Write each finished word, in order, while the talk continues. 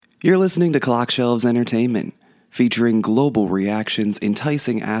You're listening to Clock Shelves Entertainment, featuring global reactions,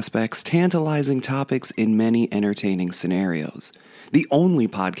 enticing aspects, tantalizing topics, and many entertaining scenarios. The only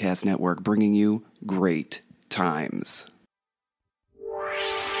podcast network bringing you great times.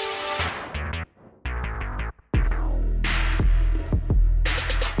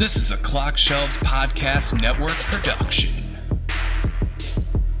 This is a Clock Shelves Podcast Network production.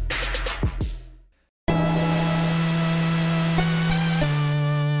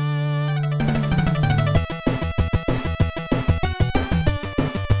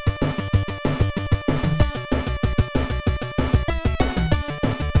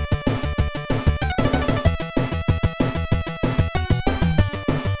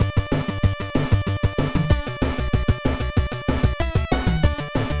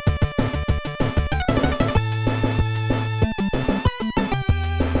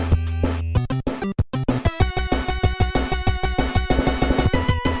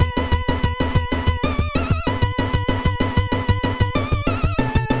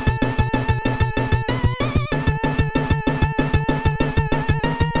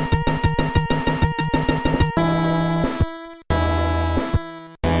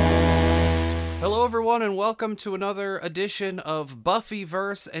 And welcome to another edition of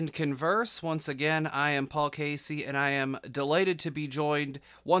Buffyverse and Converse. Once again, I am Paul Casey, and I am delighted to be joined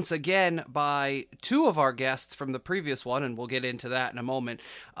once again by two of our guests from the previous one, and we'll get into that in a moment.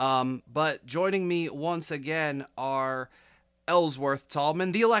 But joining me once again are Ellsworth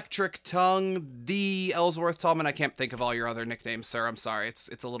Tallman, the Electric Tongue, the Ellsworth Tallman. I can't think of all your other nicknames, sir. I'm sorry.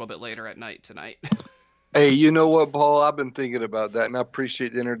 It's a little bit later at night tonight. Hey, you know what, Paul? I've been thinking about that, and I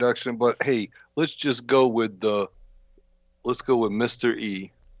appreciate the introduction. But hey, let's go with Mr.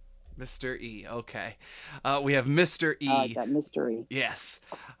 E. Mr. E. Okay, we have Mr. E. That mystery. Yes,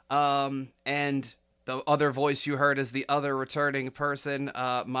 and the other voice you heard is the other returning person,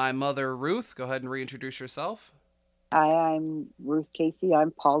 my mother Ruth. Go ahead and reintroduce yourself. Hi, I'm Ruth Casey.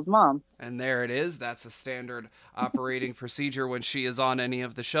 I'm Paul's mom. And there it is. That's a standard operating procedure when she is on any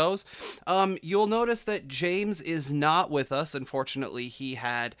of the shows. You'll notice that James is not with us. Unfortunately, he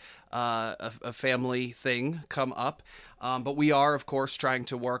had a family thing come up. But we are, of course, trying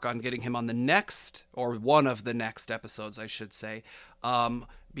to work on getting him on the next, or one of the next episodes, I should say.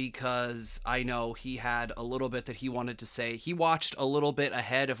 Because I know he had a little bit that he wanted to say. He watched a little bit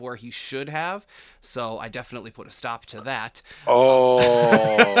ahead of where he should have, so I definitely put a stop to that.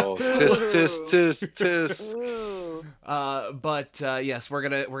 Oh, tisk. But yes, we're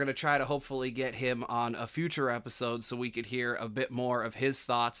gonna try to hopefully get him on a future episode so we could hear a bit more of his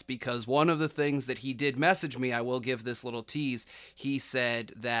thoughts, because one of the things that he did message me, I will give this little tease, he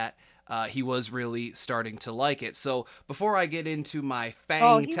said that he was really starting to like it. So before I get into my he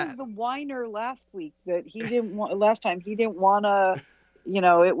was the whiner last week that he didn't want. Last time he didn't want to.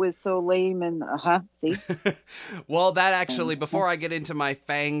 It was so lame and see. Well, that actually, before I get into my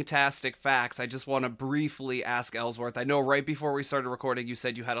fantastic facts, I just want to briefly ask Ellsworth. I know right before we started recording, you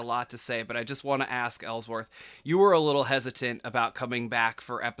said you had a lot to say, but I just want to ask Ellsworth. You were a little hesitant about coming back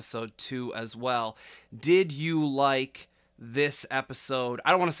for episode 2 as well. Did you like this episode? I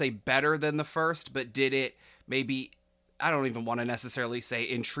don't want to say better than the first, but did it maybe, I don't even want to necessarily say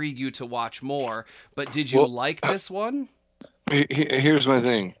intrigue you to watch more, but did you like this one? Here's my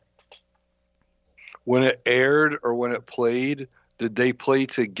thing. When it aired or when it played, did they play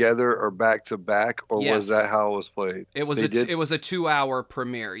together or back to back, or Yes. was that how it was played? It was a 2-hour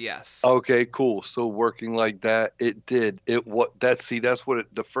premiere, yes. Okay, cool. So working like that, it did. That's what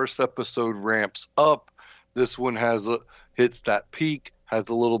the first episode ramps up. This one hits that peak, has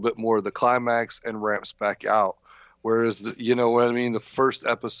a little bit more of the climax, and ramps back out. Whereas, you know what I mean? The first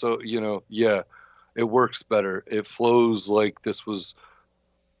episode, it works better. It flows like this was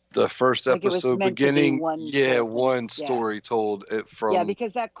the first episode beginning. One story told it from. Yeah,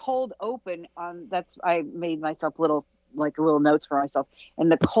 because that cold open I made myself little notes for myself, and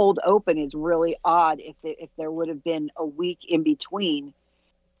the cold open is really odd. If there would have been a week in between,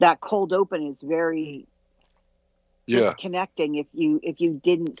 that cold open is very disconnecting. If you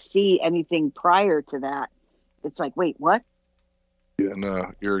didn't see anything prior to that, it's like, wait, what? Yeah,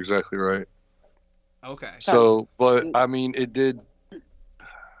 no, you're exactly right. Okay. So, but I mean, it did.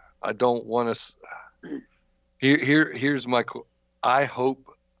 I don't want to. Here's my. I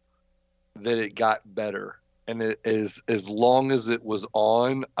hope that it got better, and it is, as long as it was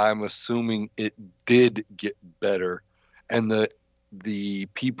on, I'm assuming it did get better, and the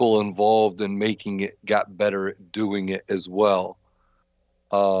people involved in making it got better at doing it as well.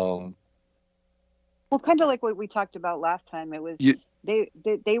 Well, kind of like what we talked about last time. It was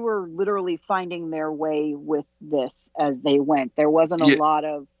they were literally finding their way with this as they went. There wasn't a Yeah. lot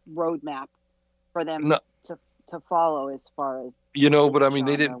of roadmap for them No. to follow as far as But I mean,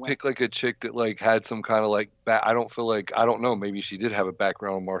 they genre didn't went. pick like a chick that like had some kind of like I don't feel like, I don't know, maybe she did have a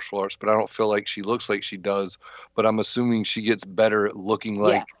background in martial arts, but I don't feel like she looks like she does. But I'm assuming she gets better at looking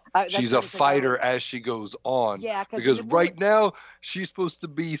like That's she's a funny 'cause fighter as she goes on. Yeah, Because right now she's supposed to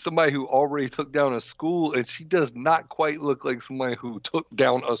be somebody who already took down a school, and she does not quite look like somebody who took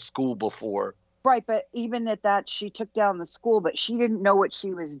down a school before. Right, but even at that, she took down the school, but she didn't know what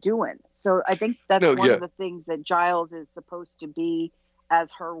she was doing. So I think that's one of the things that Giles is supposed to be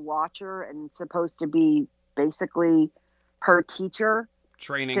as her watcher and supposed to be basically her techer.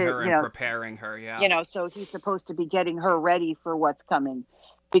 Training her and preparing her, yeah. So he's supposed to be getting her ready for what's coming.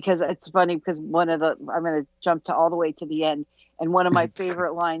 Because it's funny, because I'm going to jump to all the way to the end. And one of my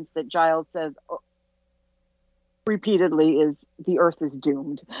favorite lines that Giles says repeatedly is, "The earth is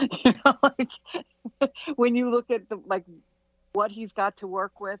doomed." When you look at what he's got to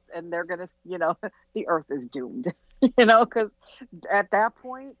work with, and they're gonna, the earth is doomed. Because at that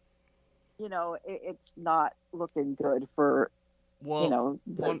point, it's not looking good for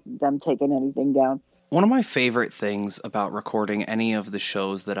them taking anything down. One of my favorite things about recording any of the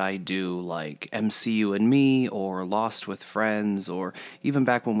shows that I do, like MCU and Me, or Lost with Friends, or even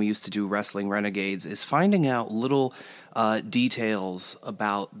back when we used to do Wrestling Renegades, is finding out little details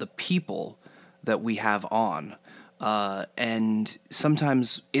about the people that we have on. And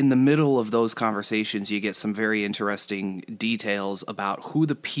sometimes in the middle of those conversations, you get some very interesting details about who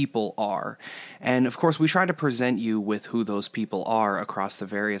the people are. And of course, we try to present you with who those people are across the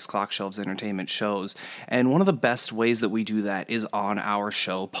various Clock Shelves Entertainment shows. And one of the best ways that we do that is on our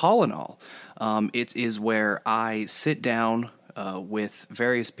show, Paul and All. It is where I sit down with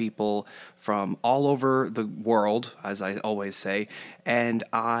various people from all over the world, as I always say, and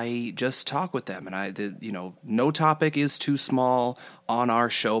I just talk with them. And no topic is too small on our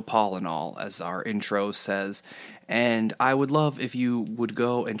show, Paul and All, as our intro says. And I would love if you would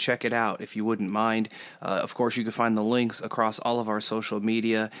go and check it out, if you wouldn't mind. Of course, you can find the links across all of our social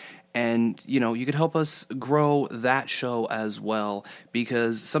media. And, you could help us grow that show as well,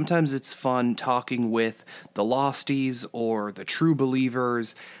 because sometimes it's fun talking with the Losties or the True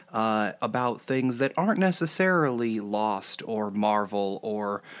Believers about things that aren't necessarily Lost or Marvel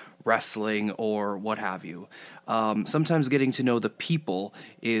or wrestling or what have you. Sometimes getting to know the people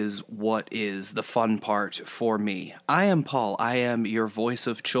is what is the fun part for me. I am Paul. I am your voice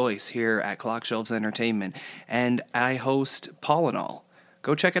of choice here at Clock Shelves Entertainment, and I host Paul and All.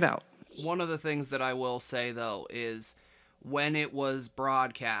 Go check it out. One of the things that I will say, though, is when it was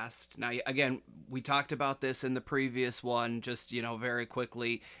broadcast. Now, again, we talked about this in the previous one, just, very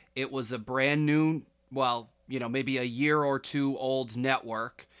quickly. It was a brand new, maybe a year or two old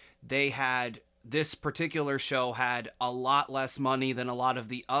network. This particular show had a lot less money than a lot of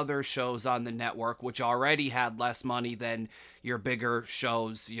the other shows on the network, which already had less money than your bigger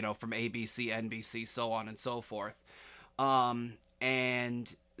shows, from ABC, NBC, so on and so forth.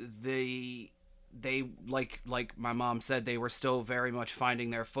 And they like my mom said, they were still very much finding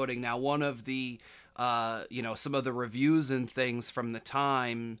their footing. Now, one of the some of the reviews and things from the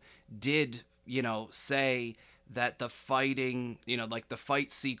time did say that the fighting, the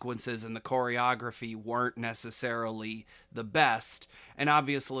fight sequences and the choreography weren't necessarily the best. And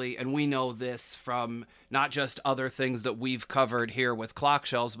obviously, and we know this from not just other things that we've covered here with Clock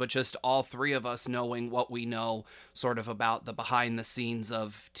Shelves, but just all three of us knowing what we know sort of about the behind the scenes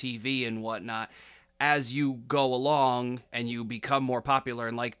of TV and whatnot. As you go along and you become more popular,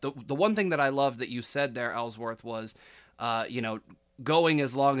 and the one thing that I love that you said there, Ellsworth, was, going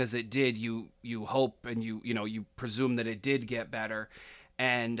as long as it did, you hope and you presume that it did get better.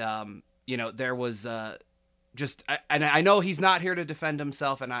 And there was and I know he's not here to defend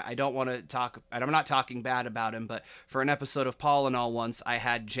himself, and I don't want to talk, and I'm not talking bad about him, but for an episode of Paul and All once, I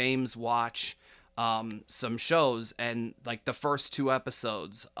had James watch some shows, and the first two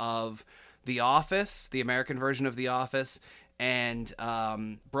episodes of The Office, the American version of The Office, and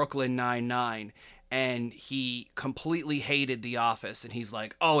Brooklyn Nine-Nine. And he completely hated The Office. And he's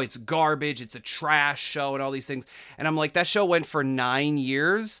like, oh, it's garbage. It's a trash show and all these things. And I'm like, that show went for 9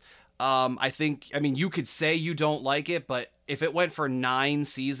 years. You could say you don't like it, but if it went for 9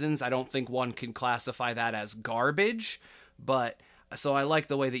 seasons, I don't think one can classify that as garbage. But so I like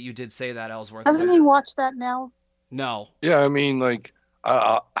the way that you did say that, Ellsworth. Haven't you watched that now? No. Yeah, I'm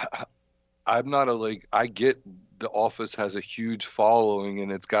not I get The Office has a huge following,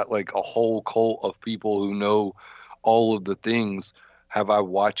 and it's got a whole cult of people who know all of the things. Have I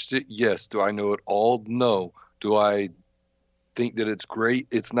watched it? Yes. Do I know it all? No. Do I think that it's great.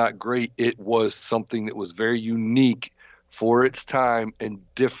 It's not great. It was something that was very unique for its time and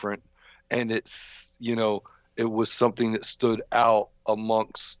different. And it's, it was something that stood out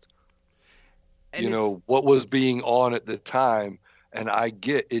amongst, what was being on at the time. And I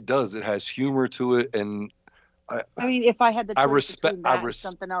get it does. It has humor to it. And I mean, if I had the choice between that and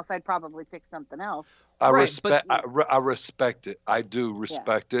something something else, I'd probably pick something else. I respect it. I do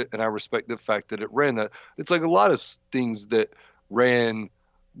respect it, and I respect the fact that it ran that. It's like a lot of things that ran,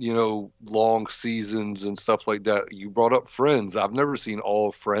 long seasons and stuff like that. You brought up Friends. I've never seen all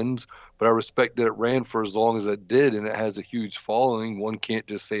of Friends, but I respect that it ran for as long as it did, and it has a huge following. One can't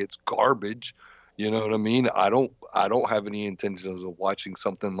just say it's garbage. You know what I mean? I don't have any intentions of watching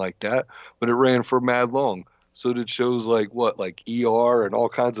something like that, but it ran for mad long. So did shows like ER and all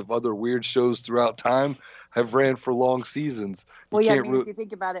kinds of other weird shows throughout time have ran for long seasons. Well, yeah, if you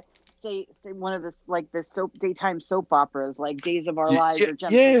think about it, say one of the daytime soap operas like Days of Our Lives or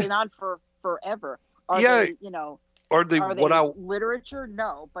Gems, they've been on for forever. Are they, are they literature?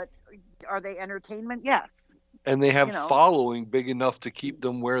 No, but are they entertainment? Yes. And they have following big enough to keep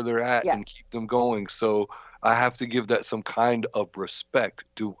them where they're at and keep them going. So I have to give that some kind of respect.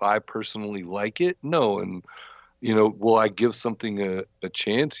 Do I personally like it? No. And, will I give something a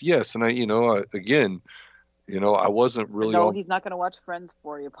chance? Yes. And again, I wasn't really. No, he's not going to watch Friends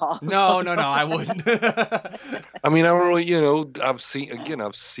for you, Paul. No, I wouldn't. I mean, I don't really, I've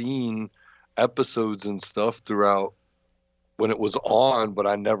seen episodes and stuff throughout when it was on, but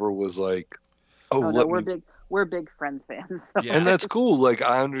I never was like, we're big Friends fans. So. Yeah. And that's cool. Like,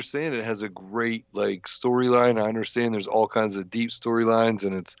 I understand it has a great storyline. I understand there's all kinds of deep storylines,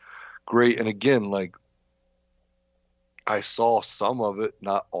 and it's great. And again, I saw some of it,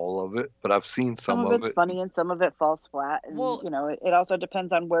 not all of it, but I've seen some of it. Some of it's funny and some of it falls flat. And, it also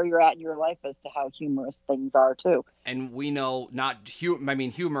depends on where you're at in your life as to how humorous things are, too. And we know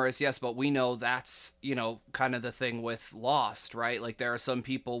humorous, yes, but we know that's, kind of the thing with Lost, right? Like, there are some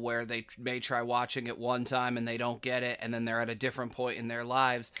people where they may try watching it one time and they don't get it, and then they're at a different point in their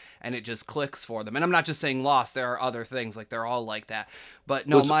lives and it just clicks for them. And I'm not just saying Lost, there are other things, like they're all like that. But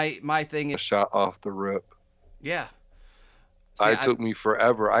no, my thing is... Shot off the rip. Yeah. See, took me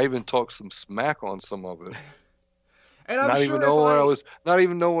forever. I even talked some smack on some of it. And I'm not sure even know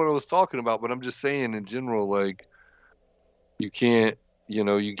what I was talking about, but I'm just saying in general, you can't,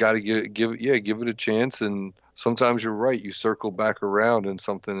 you got to give it a chance. And sometimes you're right. You circle back around and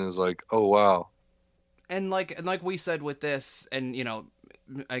something is like, oh, wow. And like we said with this, and,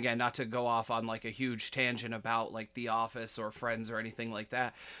 again, not to go off on a huge tangent about The Office or Friends or anything like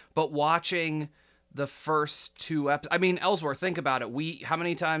that, but watching the first two episodes. I mean, Ellsworth, think about it. How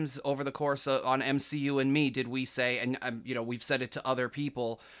many times over the course on MCU and Me did we say, and we've said it to other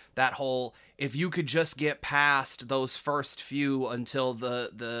people, that whole, if you could just get past those first few until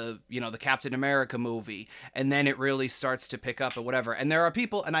the Captain America movie, and then it really starts to pick up or whatever. And there are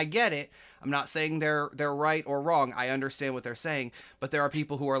people, and I get it, I'm not saying they're right or wrong. I understand what they're saying, but there are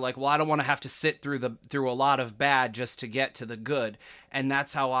people who are like, well, I don't want to have to sit through a lot of bad just to get to the good. And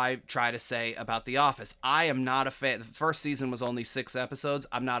that's how I try to say about The Office. I am not a fan. The first season was only 6 episodes.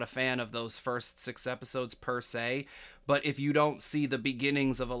 I'm not a fan of those first 6 episodes per se. But if you don't see the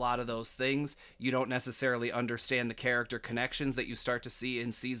beginnings of a lot of those things, you don't necessarily understand the character connections that you start to see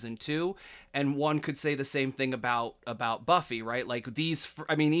in season 2. And one could say the same thing about Buffy, right?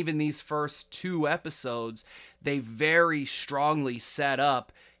 Even these first 2 episodes, they very strongly set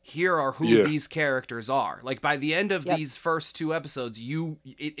up, here are who these characters are. By the end of these first 2 episodes,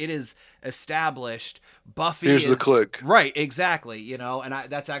 it is established Buffy Here's the click. Right, exactly, and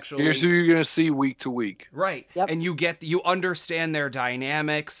that's actually... Here's who you're going to see week to week. Right, and you understand their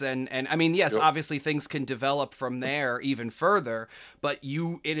dynamics, and I mean, yes, obviously things can develop from there even further, but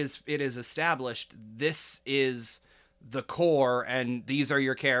it is established, this is the core, and these are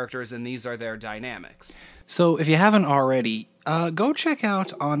your characters, and these are their dynamics. So if you haven't already, go check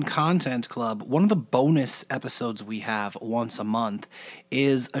out on Content Club. One of the bonus episodes we have once a month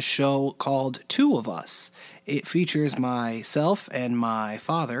is a show called Two of Us. It features myself and my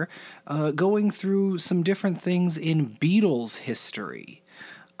father going through some different things in Beatles history.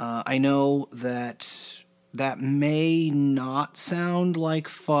 I know that may not sound like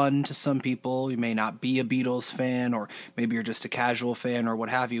fun to some people. You may not be a Beatles fan, or maybe you're just a casual fan or what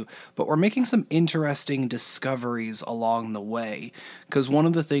have you, but we're making some interesting discoveries along the way, because one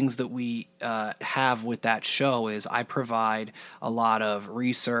of the things that we have with that show is I provide a lot of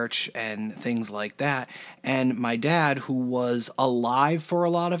research and things like that, and my dad, who was alive for a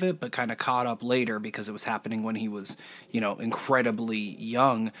lot of it, but kind of caught up later because it was happening when he was, incredibly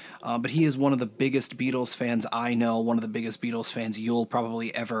young, but he is one of the biggest Beatles fans I know, one of the biggest Beatles fans you'll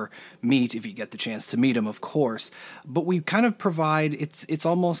probably ever meet, if you get the chance to meet him, of course. But we kind of provide, it's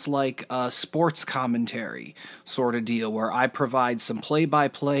almost like a sports commentary sort of deal, where I provide some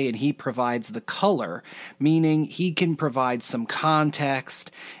play-by-play and he provides the color, meaning he can provide some context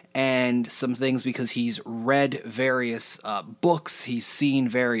and some things because he's read various books, he's seen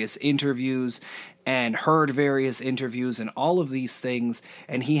various interviews and heard various interviews and all of these things,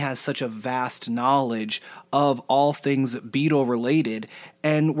 and he has such a vast knowledge of all things Beatle related,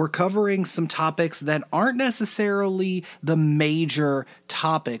 and we're covering some topics that aren't necessarily the major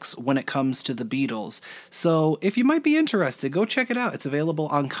topics when it comes to the Beatles. So if you might be interested, go check it out. It's available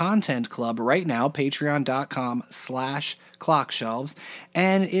on Content Club right now, patreon.com/clockshelves,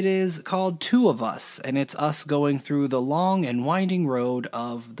 and it is called Two of Us, and it's us going through the long and winding road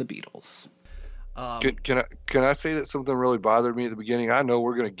of the Beatles. Can I say that something really bothered me at the beginning? I know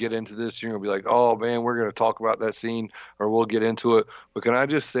we're going to get into this. You're going to be like, oh, man, we're going to talk about that scene, or we'll get into it. But can I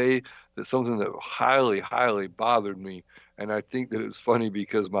just say that something that highly, highly bothered me, and I think that it was funny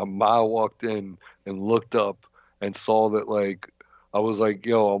because my ma walked in and looked up and saw that, like, I was like,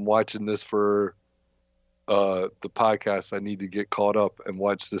 yo, I'm watching this for the podcast. I need to get caught up and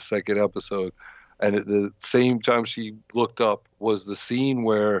watch the second episode. And at the same time she looked up was the scene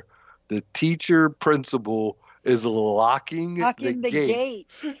where the teacher principal is locking the gate.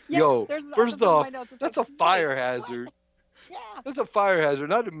 Yeah, Yo, first off, that's a fire What? hazard. Yeah. That's a fire hazard.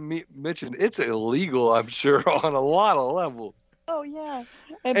 Not to mention, it's illegal, I'm sure, on a lot of levels. Oh yeah.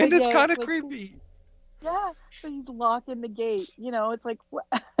 And but it's yeah, kind of like, creepy. Yeah, so he's locking the gate. You know, it's like what?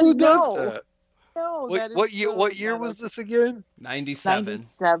 Who does No. that? No. that is What year? so What year was this again? 97.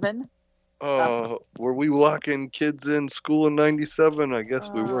 97. Were we locking kids in school in 97? I guess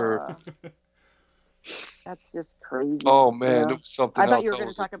we were. That's just crazy. Oh man, you it know? was something I thought else. you were going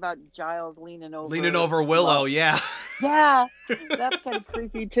to talk about Giles leaning over Willow, Well, yeah. yeah, that's kind of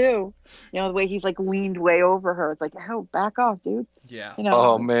creepy too. You know, the way he's like leaned way over her. It's like, oh, back off, dude. Yeah. You know.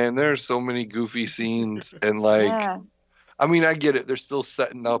 Oh man, there's so many goofy scenes, and like, Yeah. I mean, I get it. They're still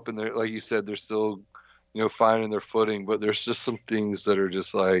setting up, and they're, like you said, they're still, finding their footing. But there's just some things that are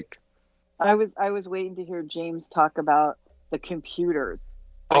just like, I was waiting to hear James talk about the computers.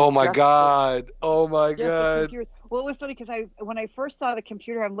 oh my just god, oh my just the god. computers. Well, it was funny because when I first saw the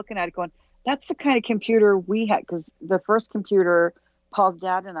computer, I'm looking at it going, that's the kind of computer we had, because the first computer Paul's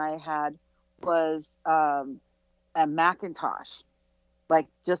dad and I had was a Macintosh. Like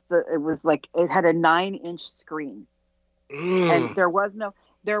it had a 9-inch screen, and there was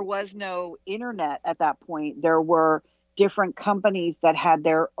no internet at that point. There were different companies that had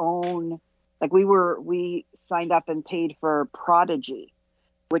their own. Like we signed up and paid for Prodigy,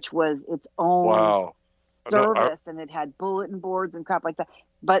 which was its own Wow. service, and it had bulletin boards and crap like that.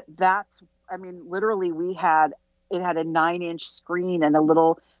 But literally it had a 9-inch screen and a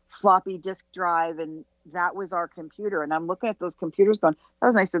little floppy disk drive, and that was our computer. And I'm looking at those computers going, that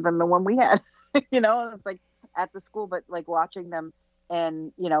was nicer than the one we had. And it's like at the school, but like watching them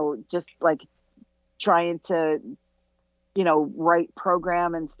and, just like trying to, write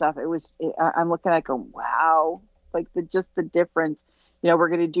program and stuff. I'm looking at it going, wow, like the difference. We're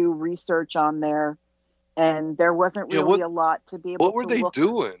going to do research on there, and there wasn't really a lot to be able to. What were they look.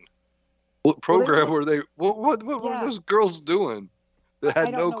 doing? What program were were they? What were those girls doing? They I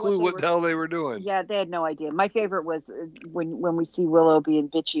had don't no know clue what what the hell they were doing. Yeah, they had no idea. My favorite was when we see Willow being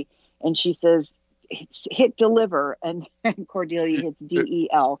bitchy, and she says, "Hit deliver," and Cordelia hits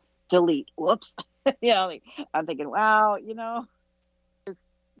DEL, delete. Whoops. I'm thinking, wow,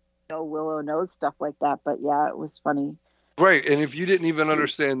 Willow knows stuff like that. But yeah, it was funny. Right, and if you didn't even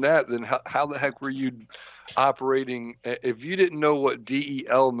understand that, then how the heck were you operating? If you didn't know what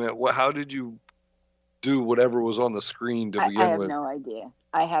DEL meant, how did you do whatever was on the screen to begin with?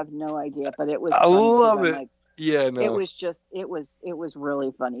 I have no idea, but it was. I love it. Like, yeah, no. It was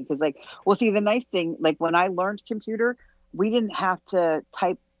really funny because, like, well, see, the nice thing, like when I learned computer, we didn't have to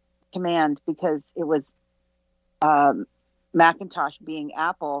type command because it was Macintosh, being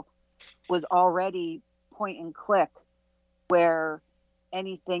Apple, was already point and click, where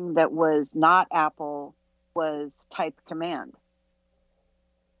anything that was not Apple was type command.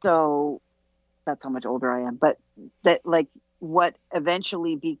 So that's how much older I am. But that, like, what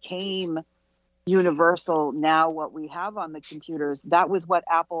eventually became universal, now what we have on the computers, that was what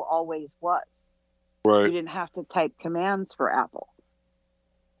Apple always was. Right. You didn't have to type commands for Apple.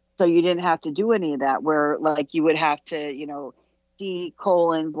 So you didn't have to do any of that, where like you would have to, D :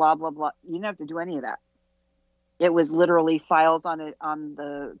 blah, blah, blah. You didn't have to do any of that. It was literally files on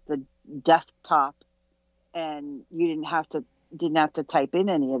the desktop, and you didn't have to type in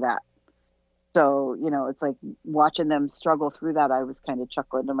any of that. So, it's like watching them struggle through that. I was kind of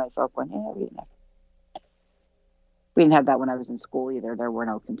chuckling to myself going, yeah, we didn't have that when I was in school either. There were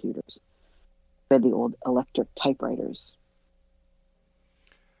no computers. We had the old electric typewriters.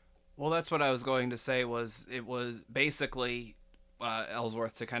 Well, that's what I was going to say. It was basically,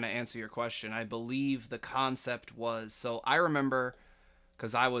 Ellsworth, to kind of answer your question. I believe the concept was, so I remember,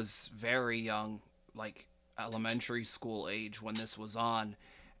 because I was very young, like elementary school age when this was on,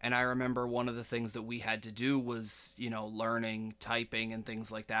 and I remember one of the things that we had to do was, learning typing and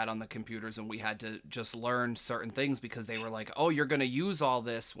things like that on the computers, and we had to just learn certain things because they were like, oh, you're going to use all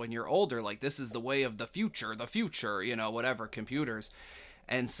this when you're older. Like, this is the way of the future, whatever, computers.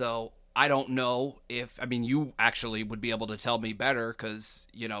 And so I don't know you actually would be able to tell me better because,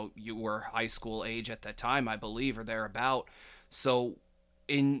 you were high school age at that time, I believe, or thereabout. So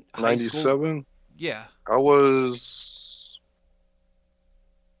in high 97? school. Yeah. I was,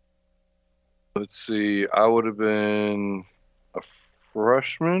 let's see, I would have been a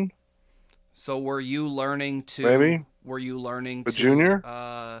freshman. So were you learning to, maybe? A junior?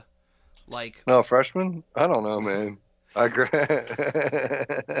 No, freshman? I don't know, man.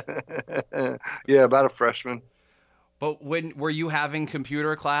 Yeah, about a freshman. But were you having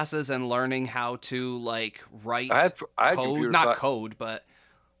computer classes and learning how to write I had code, not code, but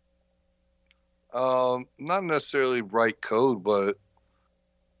not necessarily write code, but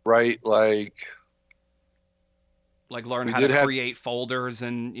write learn how to create folders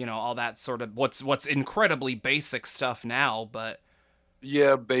and all that sort of what's incredibly basic stuff now, but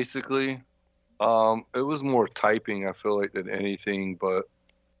yeah, basically. It was more typing, I feel like, than anything, but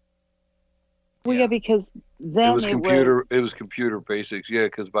yeah, because then it was computer basics. Yeah,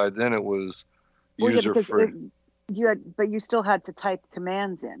 because by then it was user free. But you still had to type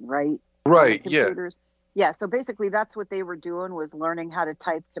commands in, right? Right. Yeah. Yeah. So basically, that's what they were doing, was learning how to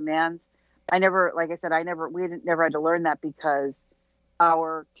type commands. We never had to learn that because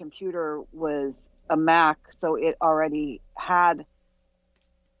our computer was a Mac, so it already had.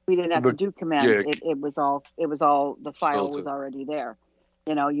 We didn't have to do commands. Yeah, it was all the file was already there.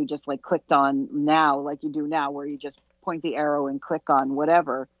 You just clicked on now, like you do now, where you just point the arrow and click on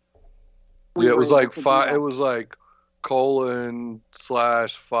whatever. It was like it was like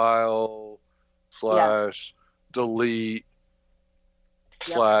 :/file/ delete /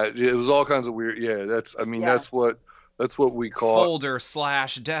 it was all kinds of weird. Yeah, that's what we call folder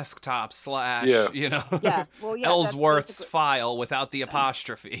 / desktop / Yeah. Well, yeah, Ellsworth's file without the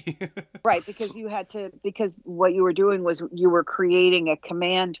apostrophe. Right, because because what you were doing was you were creating a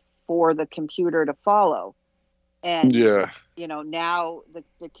command for the computer to follow. And now the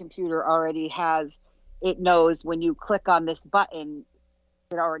computer already it knows when you click on this button,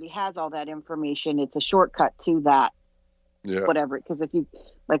 it already has all that information. It's a shortcut to that. Yeah. Whatever, because if you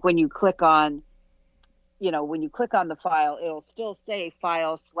when you click on the file, it'll still say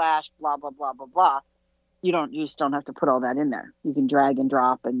file / blah blah blah blah blah. You just don't have to put all that in there. You can drag and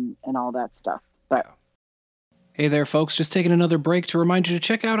drop and all that stuff. But hey there, folks. Just taking another break to remind you to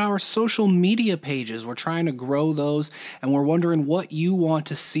check out our social media pages. We're trying to grow those, and we're wondering what you want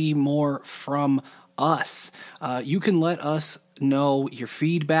to see more from us. You can let us know your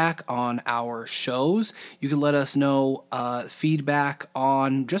feedback on our shows. You can let us know feedback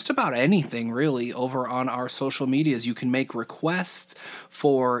on just about anything, really, over on our social medias. You can make requests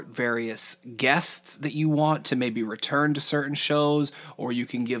for various guests that you want to maybe return to certain shows, or you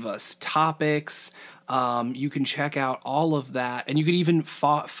can give us topics. You can check out all of that, and you can even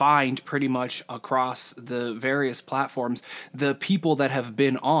find pretty much across the various platforms the people that have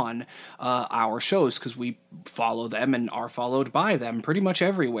been on our shows, because we follow them and are followed by them pretty much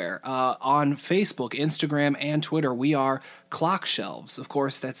everywhere. On Facebook, Instagram, and Twitter, we are Clock Shelves. Of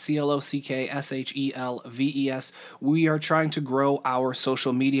course, that's CLOCKSHELVES. We are trying to grow our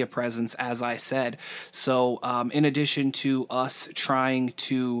social media presence, as I said. So in addition to us trying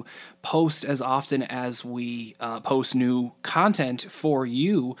to post as often as we post new content for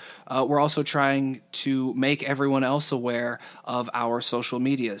you, we're also trying to make everyone else aware of our social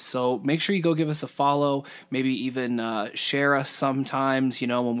medias. So make sure you go give us a follow, maybe even share us sometimes,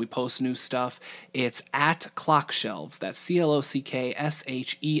 when we post new stuff. It's at Clock Shelves. That's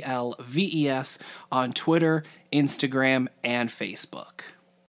CLOCKSHELVES on Twitter, Instagram, and Facebook.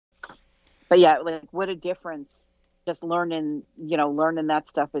 But yeah, what a difference. Just learning that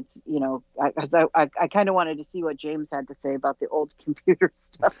stuff. It's, I kind of wanted to see what James had to say about the old computer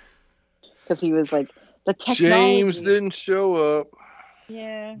stuff, because he was like, the technology. James didn't show up.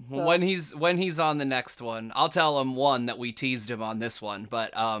 Yeah. So. When he's on the next one, I'll tell him that we teased him on this one,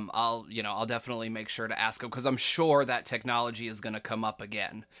 but I'll definitely make sure to ask him, because I'm sure that technology is going to come up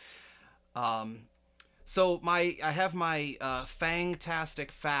again. So I have my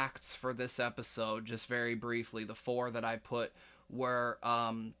Fangtastic facts for this episode, just very briefly. The 4 that I put were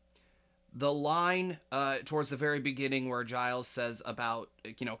the line towards the very beginning where Giles says about,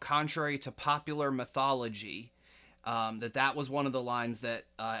 contrary to popular mythology, that was one of the lines that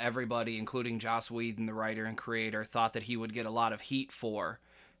everybody, including Joss Whedon, the writer and creator, thought that he would get a lot of heat for,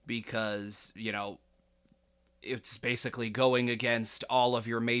 because, it's basically going against all of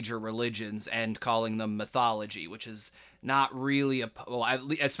your major religions and calling them mythology, which is not really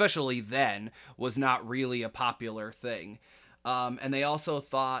especially then, was not really a popular thing. And they also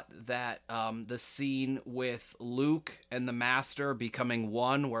thought that the scene with Luke and the Master becoming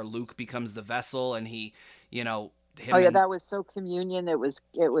one, where Luke becomes the vessel and he, that was so communion. It was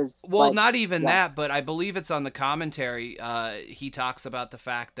well, like, not even that, but I believe it's on the commentary. He talks about the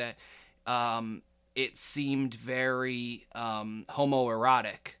fact that it seemed very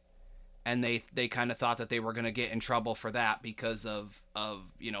homoerotic, and they kind of thought that they were going to get in trouble for that because of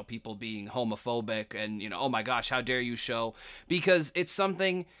people being homophobic and oh my gosh, how dare you show, because it's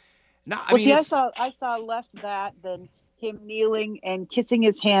something. I saw less that than him kneeling and kissing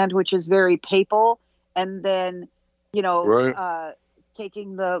his hand, which is very papal, and then Right.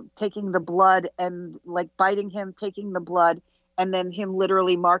 taking the blood and like biting him, taking the blood, and then him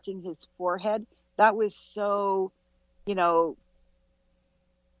literally marking his forehead. That was so,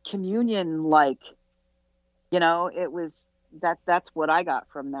 communion like, it was that's what I got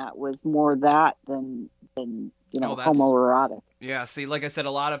from that, was more that than homoerotic. Yeah, see, like I said,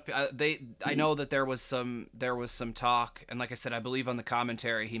 a lot of I know that there was some talk, and like I said, I believe on the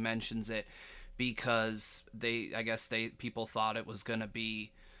commentary he mentions it, because people thought it was going to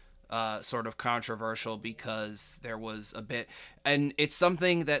be sort of controversial, because there was a bit, and it's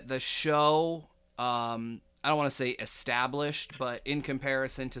something that the show, I don't want to say established, but in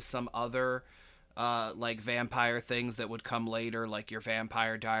comparison to some other like vampire things that would come later, like your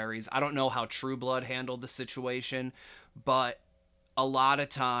Vampire Diaries. I don't know how True Blood handled the situation, but a lot of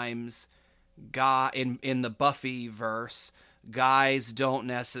times, in the Buffy verse, guys don't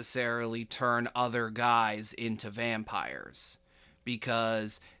necessarily turn other guys into vampires,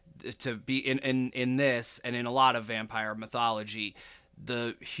 because to be in this and in a lot of vampire mythology,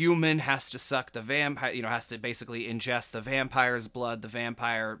 the human has to suck the vampire, has to basically ingest the vampire's blood. The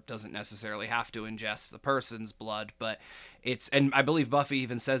vampire doesn't necessarily have to ingest the person's blood, but and I believe Buffy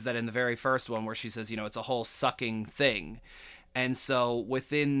even says that in the very first one, where she says, it's a whole sucking thing. And so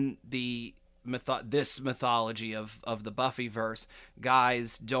within this mythology of the Buffyverse,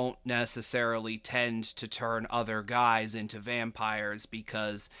 guys don't necessarily tend to turn other guys into vampires,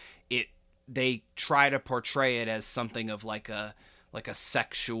 because they try to portray it as something of like a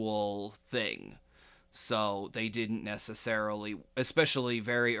sexual thing. So they didn't necessarily, especially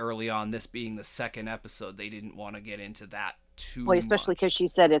very early on, this being the second episode, they didn't want to get into that too much. Especially because she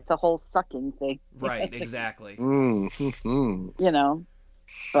said it's a whole sucking thing. Right, exactly.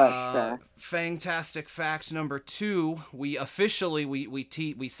 But Fangtastic fact number 2, we officially,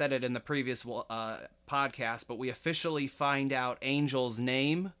 we said it in the previous podcast, but we officially find out Angel's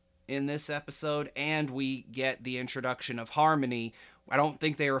name in this episode, and we get the introduction of Harmony. I don't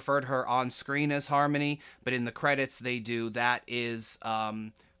think they referred her on screen as Harmony, but in the credits they do. That is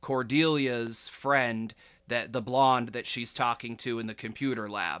Cordelia's friend, that the blonde that she's talking to in the computer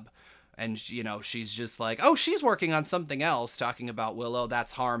lab. And she's just like, oh, she's working on something else, talking about Willow.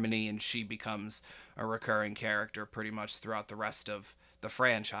 That's Harmony, and she becomes a recurring character pretty much throughout the rest of the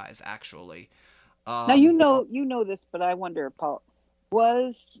franchise, actually. Now you know this, but I wonder, Paul,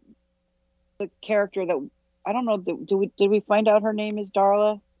 was the character that, I don't know, did we find out her name is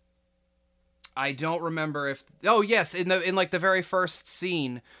Darla? I don't remember if. Oh yes, in the very first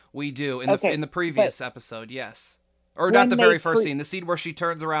scene we do in the previous episode, yes, or not the very first scene, the scene where she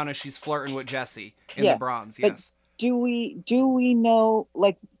turns around and she's flirting with Jesse in the bronze. Yes. Do we know,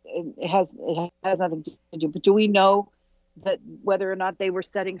 like, it has nothing to do, but do we know that whether or not they were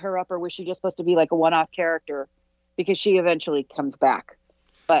setting her up, or was she just supposed to be like a one-off character, because she eventually comes back?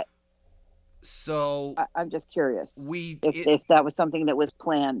 But so I'm just curious if that was something that was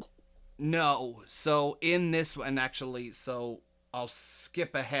planned. No. So in this one, actually, so I'll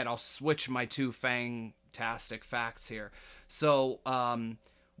skip ahead. I'll switch my 2 Fangtastic facts here. So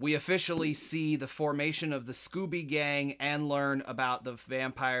we officially see the formation of the Scooby Gang and learn about the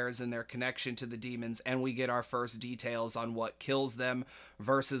vampires and their connection to the demons, and we get our first details on what kills them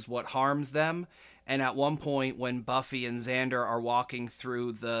versus what harms them. And at one point, when Buffy and Xander are walking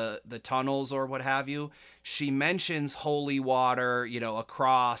through the tunnels or what have you, she mentions holy water, a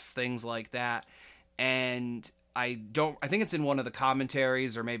cross, things like that. And I think it's in one of the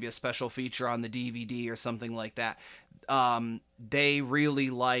commentaries or maybe a special feature on the DVD or something like that. They really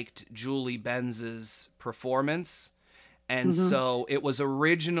liked Julie Benz's performance. And so it was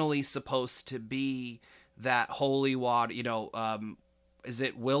originally supposed to be that holy water, is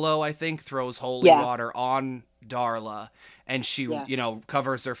it Willow, I think, throws holy water on Darla, and she,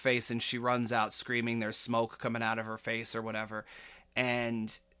 covers her face and she runs out screaming, there's smoke coming out of her face or whatever.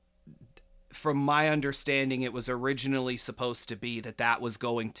 And from my understanding, it was originally supposed to be that was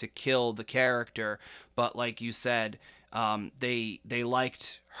going to kill the character. But like you said, they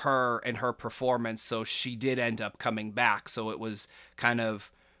liked her and her performance, so she did end up coming back. So it was kind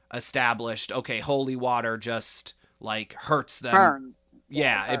of established, okay, holy water just like hurts them. Burns.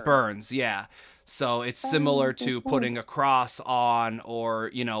 Yeah, it burns. Yeah. So it's similar to putting a cross on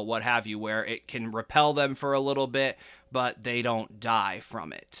or, what have you, where it can repel them for a little bit, but they don't die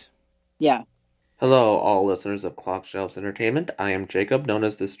from it. Yeah. Hello, all listeners of Clock Shelves Entertainment. I am Jacob, known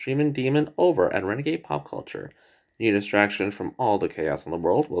as the Streaming Demon over at Renegade Pop Culture. Need a distraction from all the chaos in the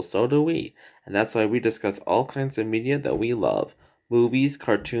world? Well, so do we. And that's why we discuss all kinds of media that we love. Movies,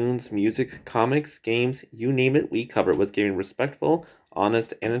 cartoons, music, comics, games, you name it, we cover it with giving respectful,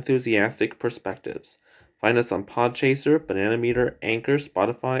 honest, and enthusiastic perspectives. Find us on Podchaser, Banana Meter, Anchor,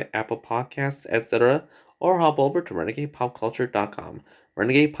 Spotify, Apple Podcasts, etc., or hop over to RenegadePopCulture.com.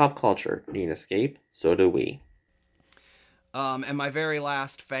 Renegade Pop Culture. Need an escape? So do we. And my very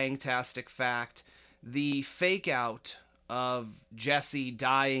last fantastic fact, the fake out of Jesse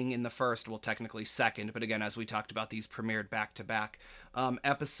dying in the first, well, technically second, but again, as we talked about, these premiered back-to-back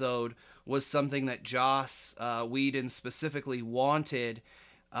episode, was something that Joss Whedon specifically wanted,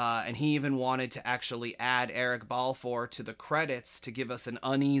 and he even wanted to actually add Eric Balfour to the credits to give us an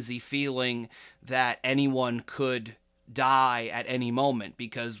uneasy feeling that anyone could die at any moment,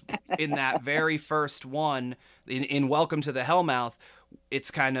 because in that very first one, in Welcome to the Hellmouth,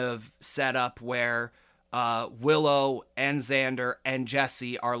 it's kind of set up where Willow and Xander and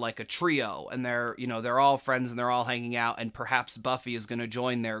Jesse are like a trio, and they're all friends and they're all hanging out, and perhaps Buffy is going to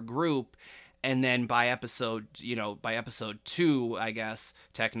join their group. And then by episode 2, I guess,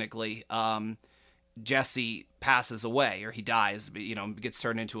 technically, Jesse passes away, or he dies, gets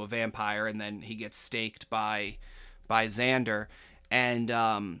turned into a vampire, and then he gets staked by Xander,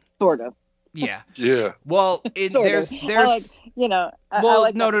 and sort of. Yeah. Yeah. Well, there's like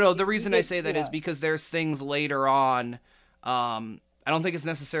no. The reason I say that is because there's things later on. I don't think it's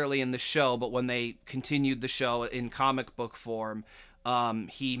necessarily in the show, but when they continued the show in comic book form,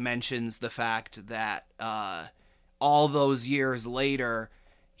 he mentions the fact that all those years later,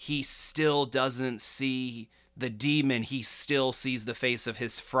 he still doesn't see the demon. He still sees the face of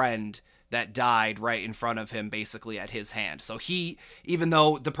his friend that died right in front of him, basically at his hand. So he, even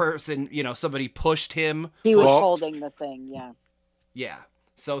though the person, somebody pushed him, he was holding the thing. Yeah. Yeah.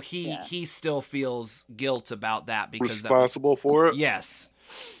 So he still feels guilt about that because responsible for it. Yes.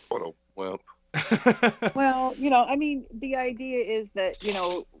 What a wimp. Well, the idea is that,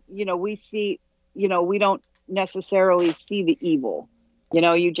 we see, we don't necessarily see the evil,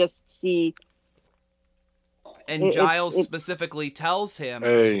 you just see. And Giles specifically tells him,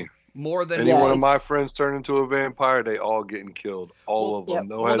 hey, more than any one of my friends turn into a vampire, they all getting killed. All of them. Yep.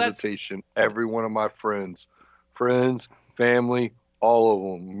 No hesitation. Every one of my friends, family, all of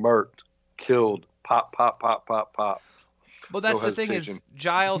them murked, killed, pop. Well, that's the thing is,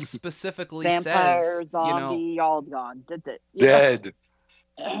 Giles specifically vampire, says, zombie, all gone. Dead.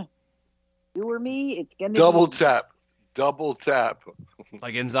 You or me, it's gonna double be... tap.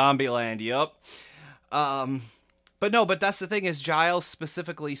 Like in Zombieland, yep. But that's the thing is, Giles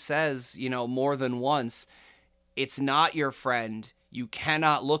specifically says, more than once, it's not your friend. You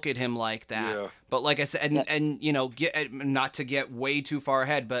cannot look at him like that. Yeah. But like I said, and get, not to get way too far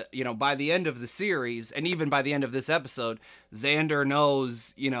ahead, but by the end of the series, and even by the end of this episode, Xander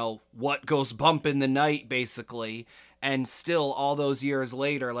knows, what goes bump in the night, basically. And still, all those years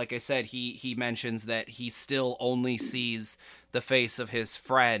later, like I said, he mentions that he still only sees the face of his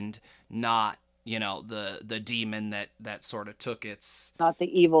friend, not the demon that sort of took its, not the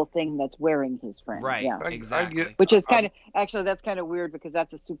evil thing that's wearing his friend. Right. Yeah. Exactly. Which is that's kind of weird, because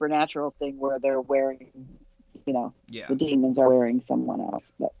that's a supernatural thing where they're wearing, the demons are wearing someone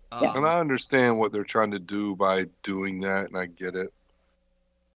else. But, and I understand what they're trying to do by doing that, and I get it.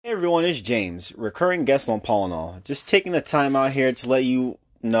 Hey everyone, it's James, recurring guest on Paul and All. Just taking the time out here to let you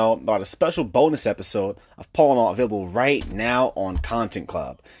know about a special bonus episode of Paul and All available right now on Content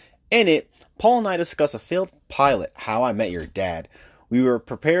Club. In it, Paul and I discuss a failed pilot, How I Met Your Dad. We were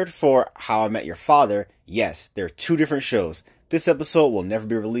prepared for How I Met Your Father. Yes, there are two different shows. This episode will never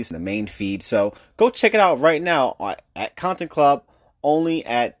be released in the main feed, so go check it out right now at Content Club, only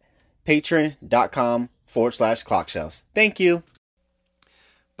at patreon.com/clockshelves. Thank you.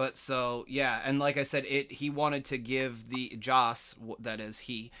 But so, yeah, and like I said, he wanted to give Joss, that is,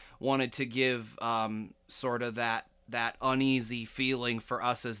 he wanted to give sort of that uneasy feeling for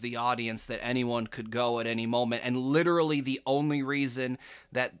us as the audience that anyone could go at any moment. And literally the only reason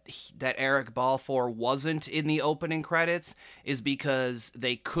that Eric Balfour wasn't in the opening credits is because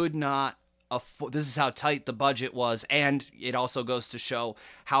they could not this is how tight the budget was, and it also goes to show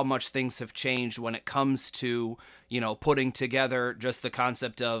how much things have changed when it comes to, putting together just the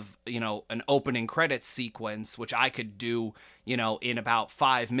concept of, an opening credits sequence, which I could do, in about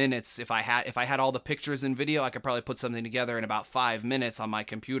 5 minutes. If I had all the pictures and video, I could probably put something together in about 5 minutes on my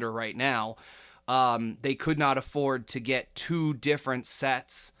computer right now. They could not afford to get 2 different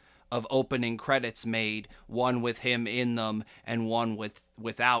sets of opening credits made, one with him in them and one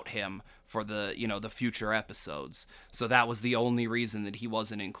without him, for the the future episodes. So that was the only reason that he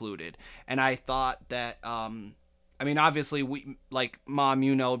wasn't included. And I thought that obviously we, like, Mom,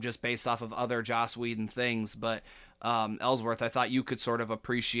 just based off of other Joss Whedon things, but Ellsworth, I thought you could sort of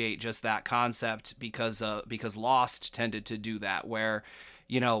appreciate just that concept because Lost tended to do that, where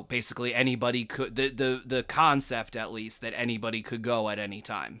basically anybody could, the concept at least, that anybody could go at any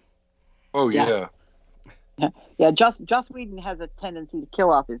time. Oh yeah. Yeah, Joss Whedon has a tendency to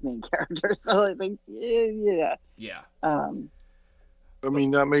kill off his main character, so I think, yeah. I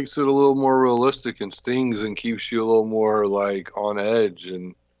mean, that makes it a little more realistic and stings and keeps you a little more like on edge.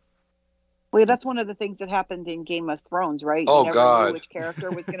 And well, that's one of the things that happened in Game of Thrones, right? Oh, you never God. knew which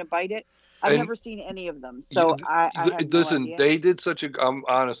character was going to bite it. I've And never seen any of them, so I have listen. no idea. They did such a.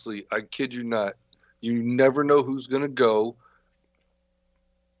 Honestly, I kid you not. You never know who's going to go.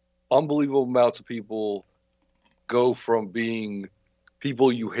 Unbelievable amounts of people go from being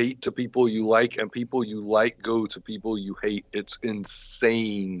people you hate to people you like, and people you like go to people you hate. It's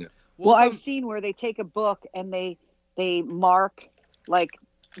insane. Well, I've seen where they take a book and they mark like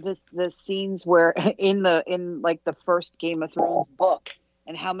the scenes where in like the first Game of Thrones book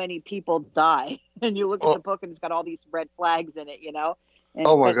and how many people die, and you look at the book and it's got all these red flags in it, And,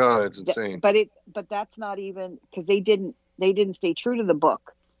 oh my God, it's insane. But that's not even because they didn't stay true to the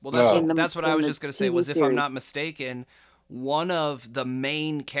book. Well, that's what I was just going to say, was, if I'm not mistaken, one of the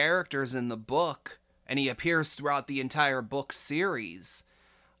main characters in the book, and he appears throughout the entire book series.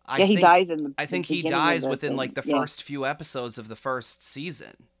 He dies in the I think he dies within like the first few episodes of the first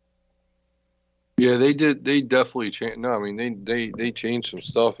season. Yeah, they did. They definitely changed. No, I mean they changed some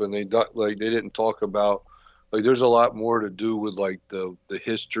stuff, and they didn't talk about, like, there's a lot more to do with like the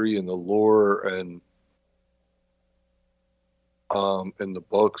history and the lore and in the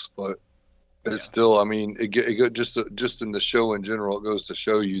books, but it's still, I mean, it just in the show in general, it goes to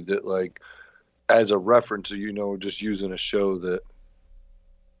show you that, like, as a reference, just using a show that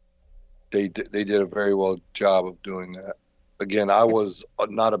they did a very well job of doing that. Again, I was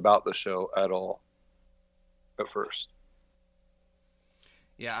not about the show at all at first.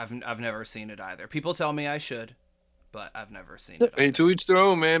 Yeah, I've never seen it either. People tell me I should, but I've never seen it. Hey, to each their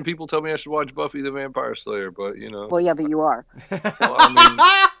own, man. People tell me I should watch Buffy the Vampire Slayer, but Well, yeah, but you are. Well,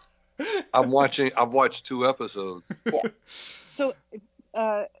 I mean, I've watched 2 episodes. Yeah. So,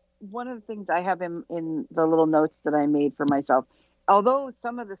 one of the things I have in the little notes that I made for myself, although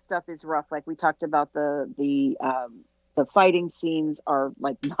some of the stuff is rough, like we talked about, the fighting scenes are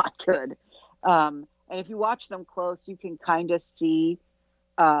like not good. And if you watch them close, you can kind of see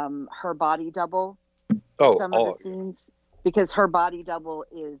her body double. Some of the scenes, because her body double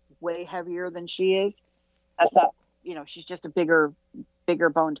is way heavier than she is. That's not, she's just a bigger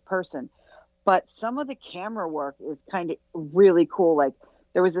boned person. But some of the camera work is kind of really cool. Like,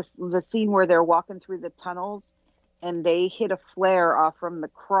 there was the scene where they're walking through the tunnels and they hit a flare off from the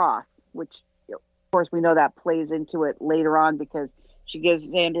cross, which of course we know that plays into it later on, because she gives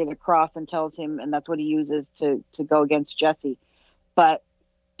Xander the cross and tells him, and that's what he uses to go against Jesse. But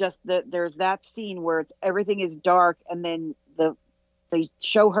just there's that scene where everything is dark, and then they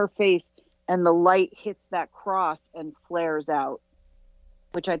show her face and the light hits that cross and flares out,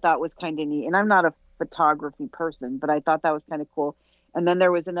 which I thought was kind of neat. And I'm not a photography person, but I thought that was kind of cool. And then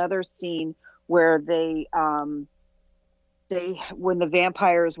there was another scene where they when the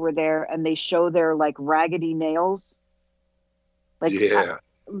vampires were there and they show their like raggedy nails, like, yeah,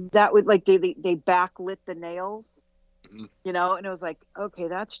 that would, like, they backlit the nails. And it was like, okay,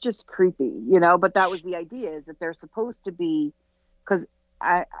 that's just creepy, but that was the idea, is that they're supposed to be, because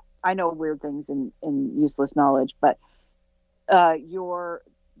I know weird things in useless knowledge, but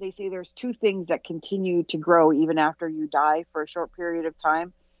they say there's two things that continue to grow even after you die for a short period of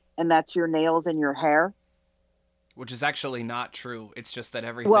time, and that's your nails and your hair. Which is actually not true. It's just that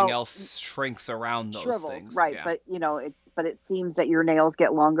everything Well, else shrinks around those shrivels, things. right? Yeah. But it seems that your nails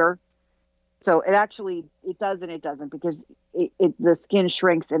get longer. So it does and it doesn't, because the skin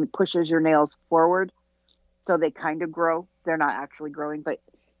shrinks and pushes your nails forward, so they kind of grow. They're not actually growing, but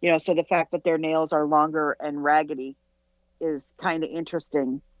so the fact that their nails are longer and raggedy is kind of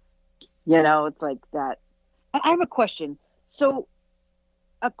interesting. It's like that. I have a question. So,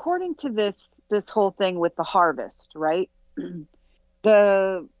 according to this whole thing with the harvest, right?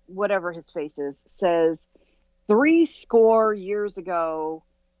 The whatever his face is says 70 years ago,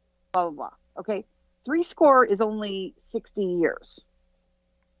 blah blah blah. Okay, 70 is only 60 years,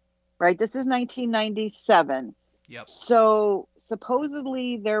 right? This is 1997. Yep. So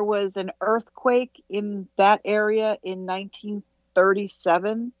supposedly there was an earthquake in that area in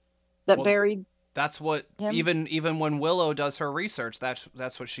 1937 that buried. That's what him. even when Willow does her research, that's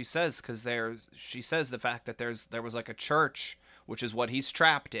what she says, because she says the fact that there was like a church, which is what he's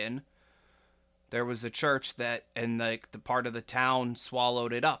trapped in. There was a church and like the part of the town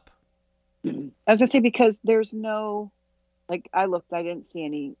swallowed it up. As I say, because there's no, like, I didn't see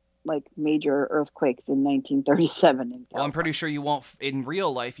any like major earthquakes in 1937 Well, I'm pretty sure in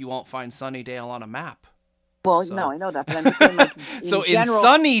real life you won't find Sunnydale on a map. Well, So. No, I know that, but I'm saying, like, in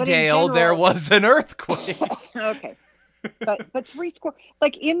Sunnydale there was an earthquake. Okay, but 70,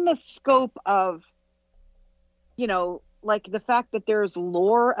 like, in the scope of, like, the fact that there's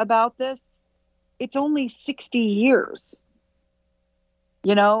lore about this, it's only 60 years.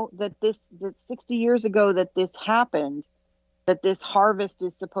 That 60 years ago that this happened, that this harvest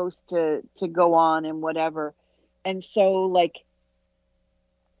is supposed to go on and whatever. And so, like,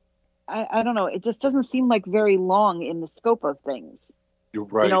 I don't know, it just doesn't seem like very long in the scope of things. You're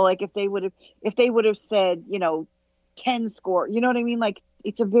right. Like, if they would have said, 10 score, you know what I mean? Like,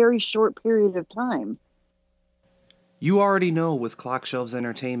 it's a very short period of time. You already know with Clock Shelves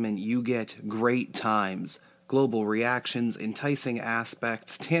Entertainment, you get great times, global reactions, enticing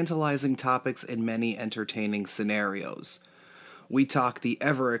aspects, tantalizing topics, and many entertaining scenarios. We talk the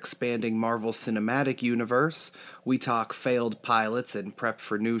ever-expanding Marvel Cinematic Universe, we talk failed pilots and prep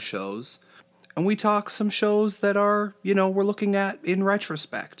for new shows, and we talk some shows that are, we're looking at in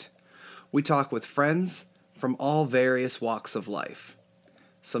retrospect. We talk with friends from all various walks of life.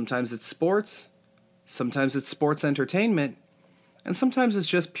 Sometimes it's sports, sometimes it's sports entertainment, and sometimes it's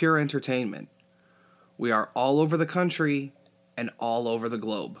just pure entertainment. We are all over the country and all over the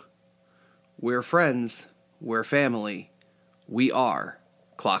globe. We're friends, we're family. We are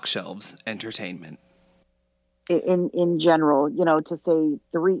Clock Shelves Entertainment. In general, to say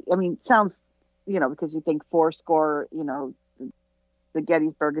three, I mean, sounds, because you think 40, the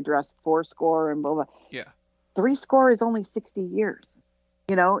Gettysburg Address, 40 and blah, blah. Yeah. 70 is only 60 years.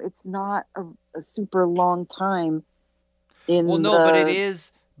 It's not a super long time.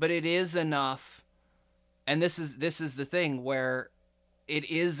 But it is enough. And this is the thing where it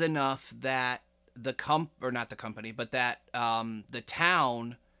is enough that the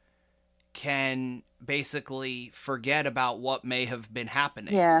town can basically forget about what may have been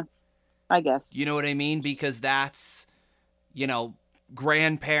happening. Yeah, I guess. You know what I mean? Because that's,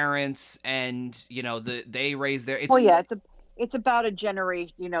 grandparents and, they raise their... It's about a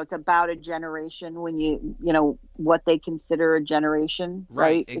generation, it's about a generation when what they consider a generation,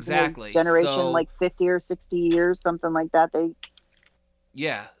 right? Exactly. Generation, like 50 or 60 years, something like that.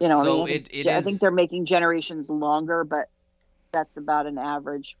 Yeah. So I think they're making generations longer, but that's about an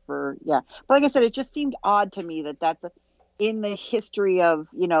average for, yeah. But like I said, it just seemed odd to me that that's in the history of,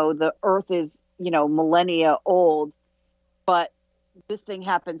 the earth is, millennia old, but this thing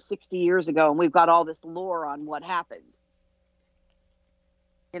happened 60 years ago and we've got all this lore on what happened.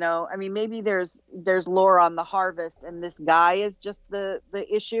 I mean, maybe there's lore on the harvest and this guy is just the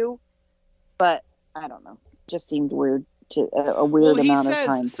issue, but I don't know. It just seemed weird. A weird amount of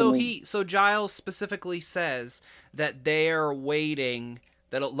time. So Giles specifically says that they're waiting,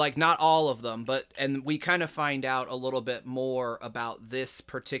 that, like, not all of them, and we kind of find out a little bit more about this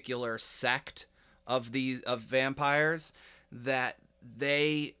particular sect of vampires, that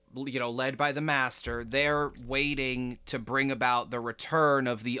they, led by the Master, they're waiting to bring about the return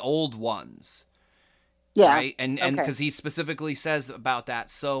of the old ones. Yeah. Right? And because he specifically says about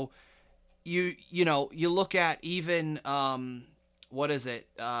that. So you look at even what is it,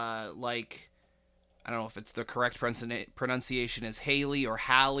 like, I don't know if it's the correct pronunciation is Haley or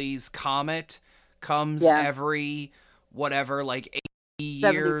Halley's Comet comes every whatever, like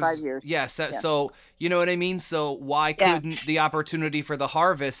 75 years. Yes. Yeah. So, you know what I mean? So why Yeah. couldn't the opportunity for the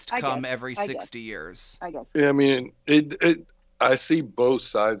harvest I come guess. every I 60 years? I guess. Yeah, I mean, I see both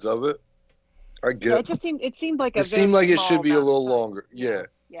sides of it. I get. Yeah, it seemed like It seemed like it should be a little longer. Yeah.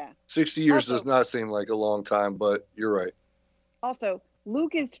 Yeah. 60 years Also- does not seem like a long time, but you're right. Also,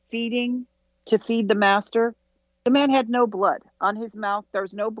 Luke is feeding to feed the master. The man had no blood on his mouth. There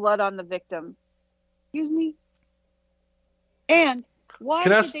was no blood on the victim. Excuse me? And why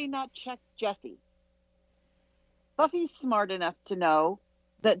Can I did s- they not check Jesse? Buffy's smart enough to know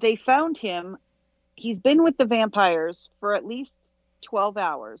that they found him. He's been with the vampires for at least 12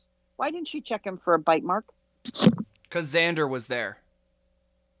 hours. Why didn't she check him for a bite mark? Because Xander was there.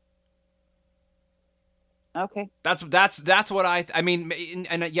 Okay. That's what I mean,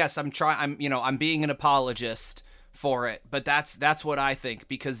 and yes, I'm being an apologist for it, but that's what I think,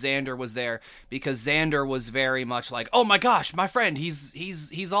 because Xander was there, because Xander was very much like, oh my gosh, my friend,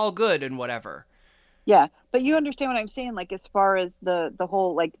 he's all good and whatever. Yeah, but you understand what I'm saying, like, as far as the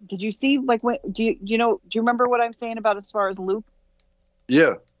whole, like, did you see, like, when do you remember what I'm saying about as far as Luke?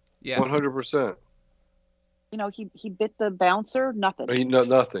 Yeah. Yeah. 100%. He bit the bouncer, nothing.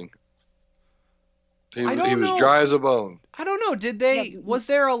 Nothing. He I don't was know. dry as a bone. I don't know. Did they? Yeah. Was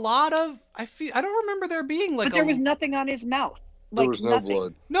there a lot of? I don't remember there being like. But there was nothing on his mouth. There Like, was no nothing.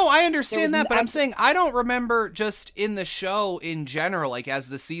 blood. No, I There understand was that, but I'm abs- saying I don't remember, just in the show in general, like as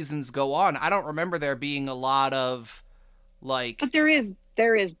the seasons go on, I don't remember there being a lot of, like. But there is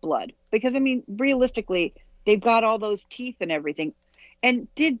blood, because I mean, realistically, they've got all those teeth and everything. And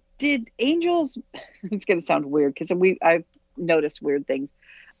did angels? It's going to sound weird because I've noticed weird things.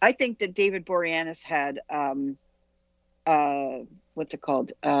 I think that David Boreanaz had what's it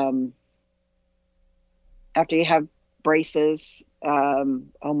called? After you have braces,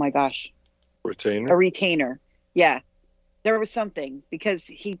 oh my gosh, a Retainer. retainer. Yeah. There was something, because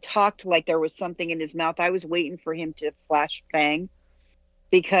he talked like there was something in his mouth. I was waiting for him to flash bang,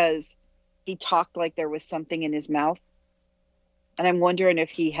 because he talked like there was something in his mouth. And I'm wondering if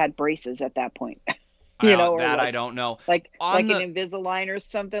he had braces at that point. I don't know. Like On an Invisalign or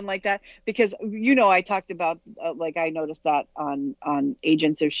something like that, because I talked about like, I noticed that on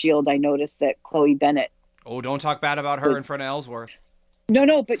Agents of S.H.I.E.L.D. I noticed that Chloe Bennett. Oh, don't talk bad about her in front of Ellsworth.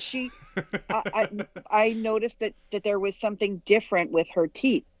 No, but she I noticed that there was something different with her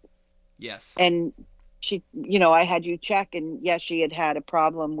teeth. Yes. And she, I had you check, and yes, she had a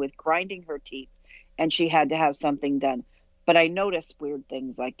problem with grinding her teeth, and she had to have something done. But I noticed weird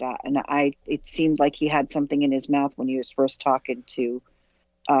things like that, and it seemed like he had something in his mouth when he was first talking to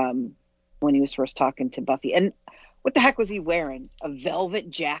Buffy. And what the heck was he wearing? A velvet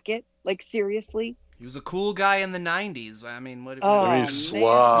jacket? Like, seriously? He was a cool guy in the 90s. I mean, what? Oh, I mean, man,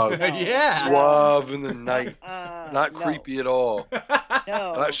 suave. no. Yeah. Suave in the night. Not No, creepy at all.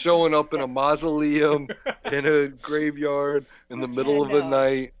 No. Not showing up in a mausoleum, in a graveyard, in the middle of the No.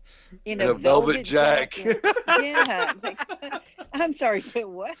 night, In a velvet jacket. Yeah. Like, I'm sorry, but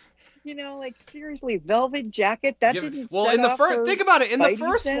what? Like, seriously, velvet jacket? That didn't Well, set in the off first, her think about it. In the Spidey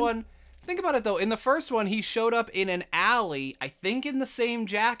first sense? one, think about it though. In the first one, he showed up in an alley, I think in the same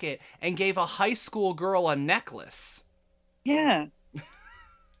jacket, and gave a high school girl a necklace. Yeah.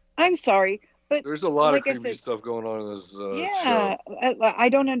 I'm sorry, but There's a lot like of I creepy said, stuff going on in this yeah, show. I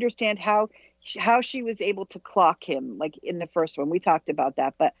don't understand how she was able to clock him, like in the first one. We talked about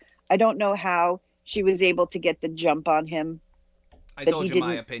that, but I don't know how she was able to get the jump on him. I But told he you my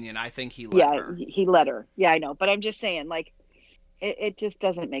didn't- opinion. I think he let her. He let her. Yeah, I know, but I'm just saying, like, it just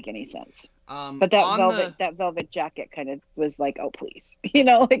doesn't make any sense. But on that velvet jacket kind of was like, oh please,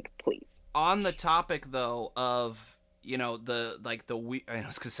 like, please. On the topic though of I know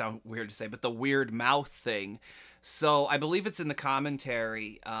it's gonna sound weird to say, but the weird mouth thing. So I believe it's in the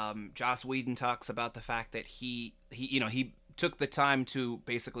commentary. Joss Whedon talks about the fact that he took the time to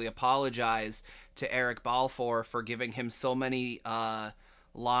basically apologize to Eric Balfour for giving him so many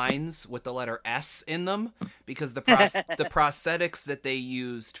lines with the letter S in them, because the prosthetics that they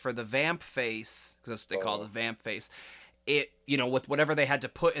used for the vamp face, because that's what they call the vamp face, it, with whatever they had to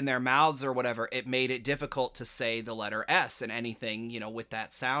put in their mouths or whatever, it made it difficult to say the letter S and anything, with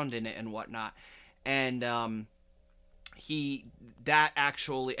that sound in it and whatnot. And you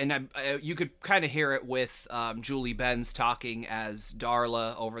could kind of hear it with Julie Benz talking as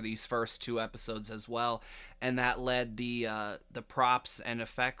Darla over these first two episodes as well, and that led the props and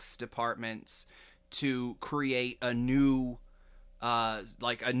effects departments to create a new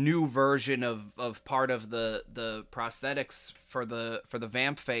version of part of the prosthetics for the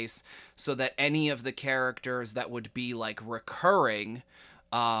vamp face, so that any of the characters that would be like recurring,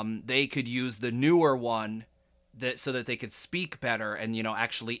 they could use the newer one so that they could speak better and, you know,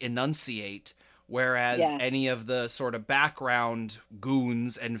 actually enunciate. Whereas Yeah. any of the sort of background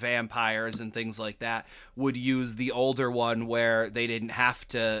goons and vampires and things like that would use the older one where they didn't have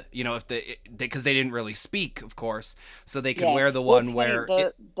to, you know, if because they didn't really speak, of course, so they could Yeah. wear the Well, one it's where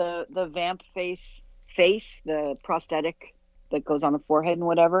funny, the vamp face, the prosthetic that goes on the forehead and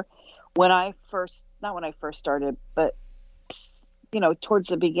whatever. Not when I first started, but you know, towards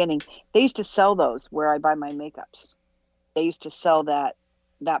the beginning, they used to sell those where I buy my makeups. They used to sell that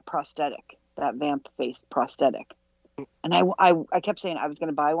prosthetic, that vamp face prosthetic. And I kept saying I was going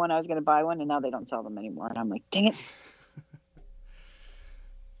to buy one, and now they don't sell them anymore. And I'm like, dang it.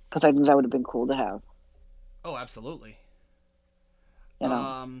 Because I think that would have been cool to have. Oh, absolutely. You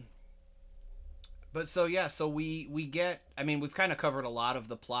know. But so yeah, so we get, I mean, we've kind of covered a lot of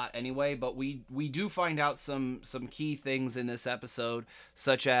the plot anyway, but we do find out some key things in this episode,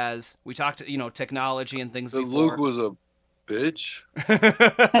 such as we talked, you know, technology and things So before. Luke was a bitch.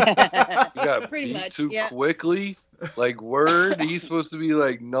 He got Pretty beat much, too yeah. quickly. Like, word, he's supposed to be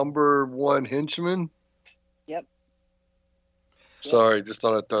like number one henchman. Yep. Sorry, just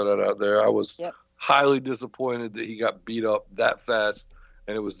thought I'd throw that out there. I was Yep. highly disappointed that he got beat up that fast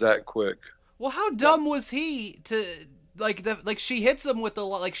and it was that quick. Well, how dumb was he to like she hits him with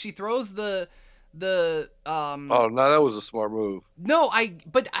she throws the Oh, no, that was a smart move. No,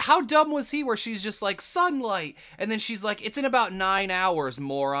 but how dumb was he where she's just like sunlight and then she's like it's in about 9 hours,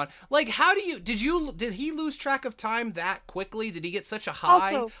 moron. Like how did he lose track of time that quickly? Did he get such a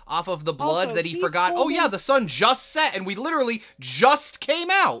high off of the blood that he forgot, oh yeah, the sun just set and we literally just came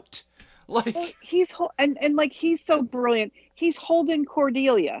out. Like Well, he's so brilliant. He's holding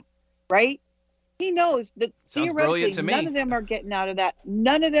Cordelia, right? He knows that Sounds brilliant theoretically to me. none of them are getting out of that.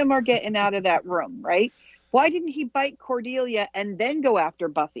 None of them are getting out of that room, right? Why didn't he bite Cordelia and then go after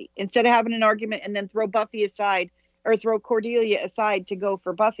Buffy instead of having an argument and then throw Buffy aside or throw Cordelia aside to go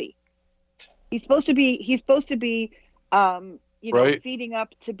for Buffy? He's supposed to be Right. feeding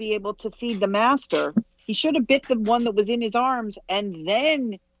up to be able to feed the master. He should have bit the one that was in his arms and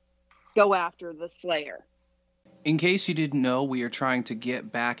then go after the Slayer. In case you didn't know, we are trying to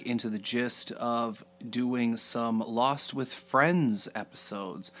get back into the gist of doing some Lost with Friends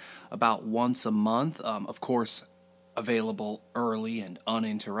episodes about once a month. Of course, available early and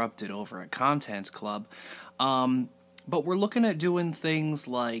uninterrupted over at Content Club. But we're looking at doing things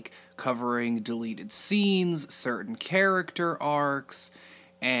like covering deleted scenes, certain character arcs,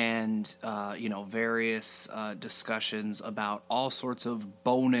 and various discussions about all sorts of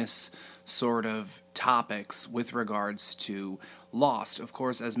bonus sort of topics with regards to Lost. Of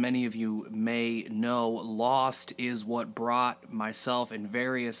course, as many of you may know, Lost is what brought myself and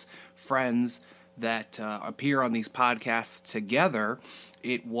various friends that appear on these podcasts together.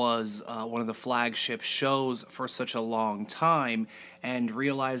 It was one of the flagship shows for such a long time, and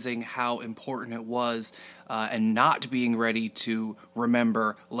realizing how important it was and not being ready to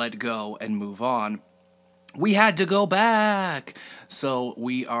remember, let go, and move on, we had to go back. So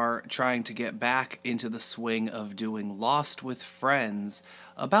we are trying to get back into the swing of doing Lost with Friends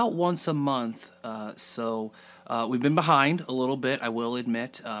about once a month. So we've been behind a little bit, I will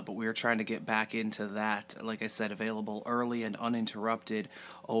admit, but we are trying to get back into that. Like I said, available early and uninterrupted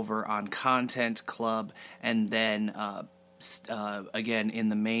over on Content Club, and then again in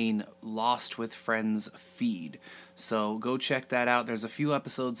the main Lost with Friends feed. So go check that out. There's a few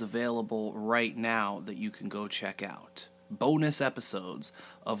episodes available right now that you can go check out. Bonus episodes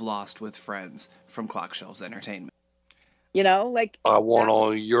of Lost with Friends from Clock Shelves Entertainment. You know, like I want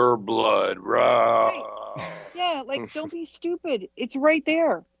all your blood. Rah. yeah, like don't be stupid. It's right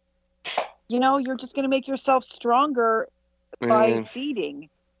there. You know, you're just going to make yourself stronger by Man. feeding.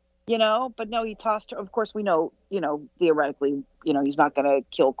 You know, but no, he tossed her. Of course, we know, theoretically, he's not going to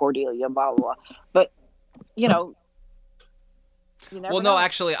kill Cordelia, blah, blah, blah. But, you know, you never Well, know. no,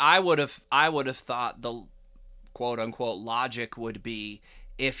 actually, I would have thought the quote unquote logic would be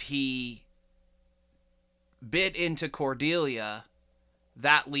if he bit into Cordelia,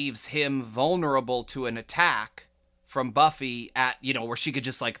 that leaves him vulnerable to an attack from Buffy at, where she could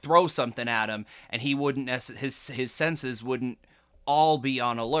just like throw something at him and he wouldn't, his senses wouldn't all be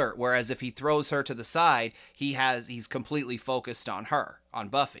on alert. Whereas if he throws her to the side, he's completely focused on her, on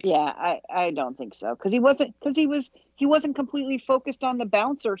Buffy. Yeah, I don't think so. Because he wasn't completely focused on the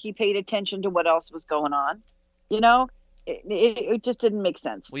bouncer. He paid attention to what else was going on. It just didn't make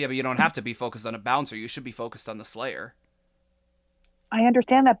sense. Well, yeah, but you don't have to be focused on a bouncer. You should be focused on the Slayer. I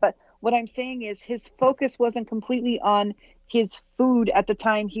understand that, but what I'm saying is his focus wasn't completely on his food at the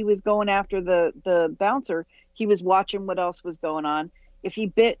time he was going after the bouncer. He was watching what else was going on. If he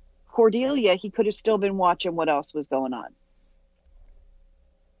bit Cordelia, he could have still been watching what else was going on.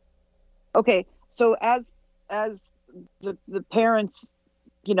 Okay, so as the parents,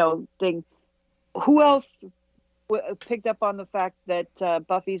 thing, who else picked up on the fact that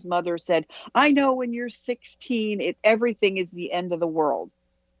Buffy's mother said, "I know when you're 16, everything is the end of the world."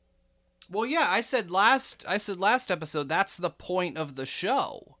 Well, yeah, I said last episode, that's the point of the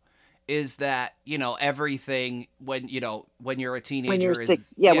show, is that, everything when you're a teenager When you're is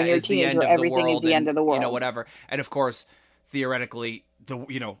six, when you're a is the end teenager, of the everything world, is the end of the world. whatever. And of course, theoretically,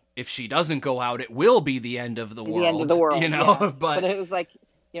 if she doesn't go out, it will be the end of the world. The end of the world, yeah. But it was like,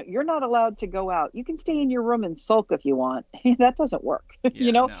 you're not allowed to go out. You can stay in your room and sulk if you want. That doesn't work,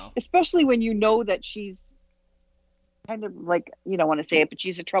 No. Especially when you know that she's kind of like, you don't want to say it, but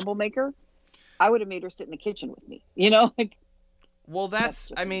she's a troublemaker. I would have made her sit in the kitchen with me, like. Well,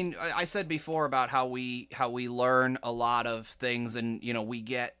 I said before about how we learn a lot of things, and we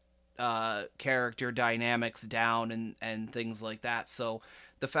get character dynamics down and things like that. So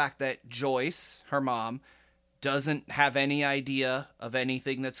the fact that Joyce, her mom, doesn't have any idea of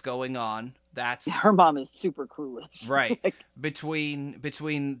anything that's going on, that's her mom is super clueless. Right. between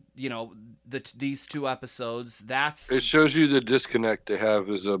these two episodes, it shows you the disconnect they have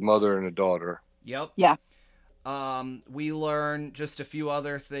as a mother and a daughter. Yep. Yeah. We learn just a few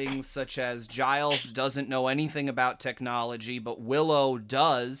other things, such as Giles doesn't know anything about technology, but Willow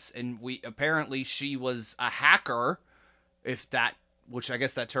does, and apparently she was a hacker, which I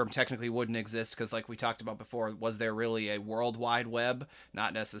guess that term technically wouldn't exist, because like we talked about before, was there really a World Wide Web?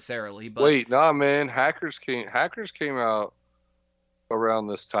 Not necessarily, but... Wait, nah, man, hackers came out around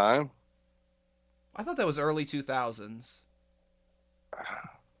this time. I thought that was early 2000s.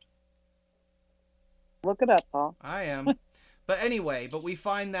 Look it up, Paul. I am. But anyway, we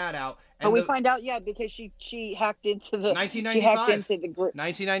find that out. And we find out, because she hacked into the 1995. She hacked into the group.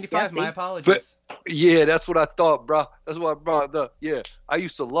 1995. My apologies. But, yeah, that's what I thought, bro. That's what I brought up. Yeah, I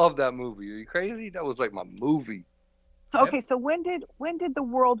used to love that movie. Are you crazy? That was like my movie. Okay, Yep. so when did the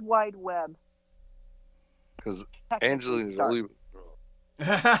World Wide Because technically Angelina's really.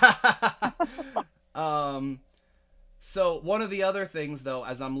 So one of the other things, though,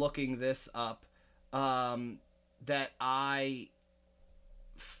 as I'm looking this up, that I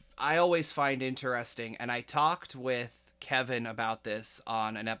always find interesting, and I talked with Kevin about this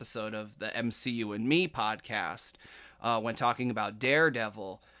on an episode of the MCU and Me podcast when talking about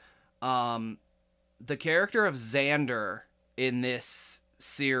Daredevil. The character of Xander in this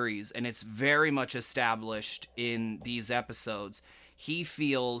series, and it's very much established in these episodes, he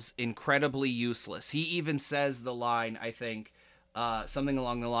feels incredibly useless. He even says the line, I think, something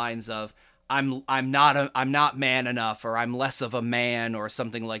along the lines of, I'm not man enough, or I'm less of a man, or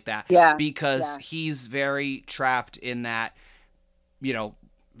something like that. Yeah. Because he's very trapped in that,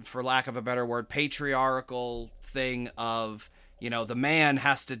 for lack of a better word, patriarchal thing of, the man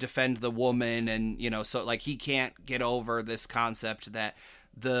has to defend the woman, and, so like he can't get over this concept that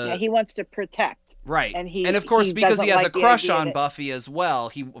he wants to protect. Right. And of course, because he has a crush on that... Buffy as well,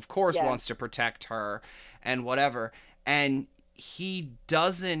 he of course wants to protect her and whatever. And he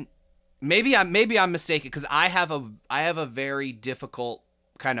doesn't. Maybe I'm mistaken, because I have a very difficult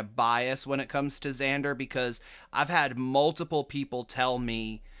kind of bias when it comes to Xander, because I've had multiple people tell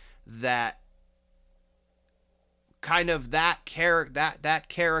me that kind of that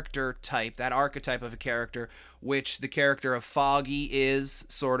character type, that archetype of a character, which the character of Foggy is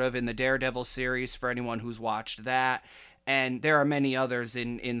sort of in the Daredevil series, for anyone who's watched that, and there are many others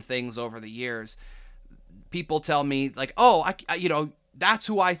in things over the years. People tell me like, oh, I that's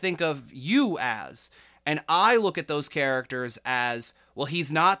who I think of you as. And I look at those characters as, well,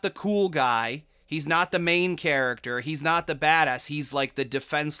 he's not the cool guy. He's not the main character. He's not the badass. He's like the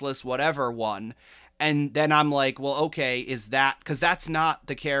defenseless whatever one. And then I'm like, well, okay, is that, because that's not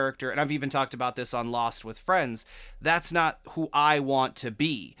the character. And I've even talked about this on Lost with Friends. That's not who I want to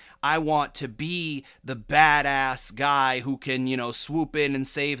be. I want to be the badass guy who can, swoop in and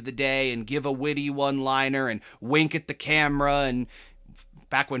save the day and give a witty one-liner and wink at the camera, and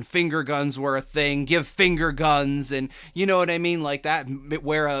back when finger guns were a thing, give finger guns, and you know what I mean, like that,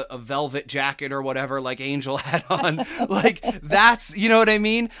 wear a velvet jacket or whatever like Angel had on. Like that's, you know what I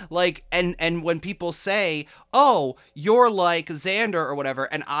mean, like, and when people say, oh, you're like Xander or whatever,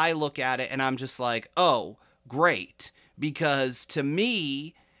 and I look at it and I'm just like, oh, great, because to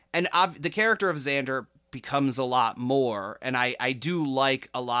me, and the character of Xander becomes a lot more, and I do like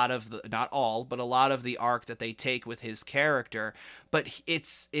a lot of the, not all, but a lot of the arc that they take with his character, but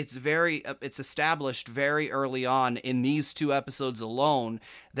it's established very early on in these two episodes alone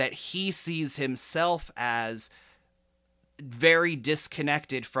that he sees himself as very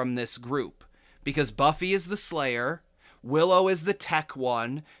disconnected from this group because Buffy is the Slayer, Willow is the tech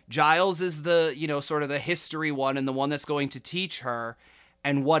one, Giles is the, sort of the history one and the one that's going to teach her.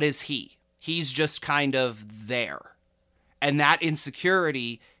 And what is he? He's just kind of there. And that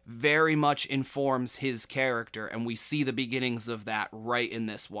insecurity very much informs his character, and we see the beginnings of that right in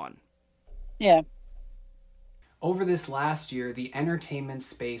this one. Yeah. Over this last year, the entertainment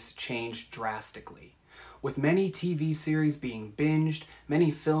space changed drastically. With many TV series being binged,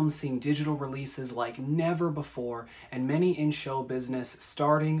 many films seeing digital releases like never before, and many in show business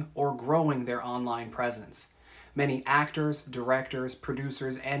starting or growing their online presence. Many actors, directors,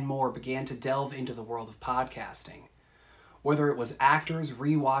 producers, and more began to delve into the world of podcasting. Whether it was actors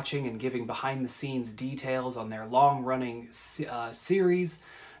rewatching and giving behind-the-scenes details on their long-running series,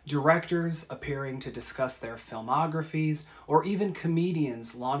 directors appearing to discuss their filmographies, or even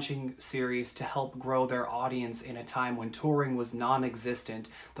comedians launching series to help grow their audience in a time when touring was non-existent,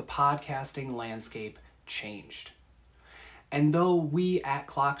 the podcasting landscape changed. And though we at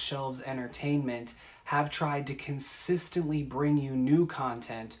Clockshelves Entertainment have tried to consistently bring you new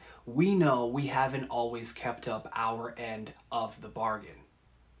content, we know we haven't always kept up our end of the bargain.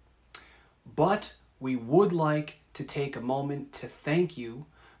 But we would like to take a moment to thank you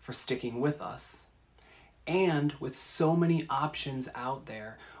for sticking with us. And with so many options out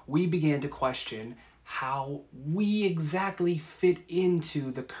there, we began to question how we exactly fit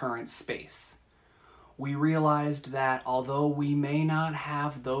into the current space. We realized that although we may not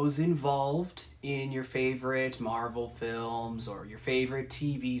have those involved in your favorite Marvel films or your favorite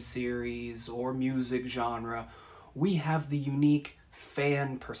TV series or music genre, we have the unique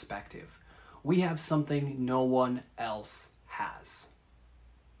fan perspective. We have something no one else has.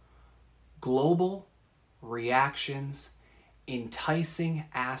 Global reactions, enticing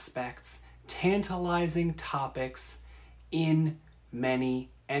aspects, tantalizing topics in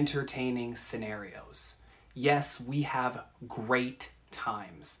many entertaining scenarios. Yes, we have great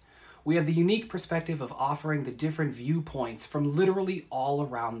times. We have the unique perspective of offering the different viewpoints from literally all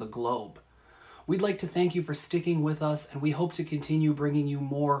around the globe. We'd like to thank you for sticking with us, and we hope to continue bringing you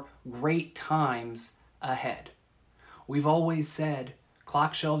more great times ahead. We've always said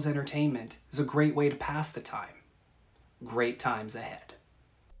Clockshelves Entertainment is a great way to pass the time. Great times ahead.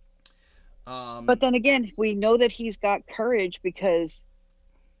 But then again, we know that he's got courage because,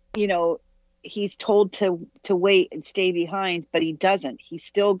 he's told to wait and stay behind, but he doesn't. He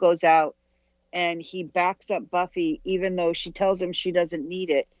still goes out and he backs up Buffy, even though she tells him she doesn't need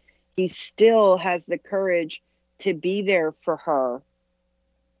it. He still has the courage to be there for her.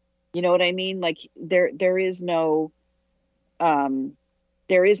 You know what I mean? Like there is no,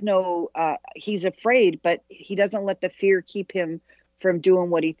 he's afraid, but he doesn't let the fear keep him from doing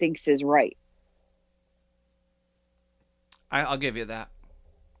what he thinks is right. I'll give you that.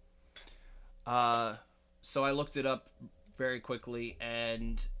 So I looked it up very quickly,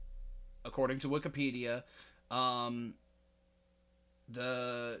 and according to Wikipedia,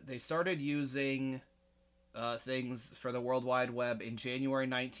 they started using things for the World Wide Web in January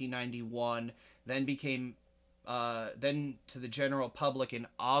 1991, then became then to the general public in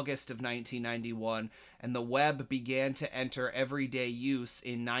August of 1991, and the web began to enter everyday use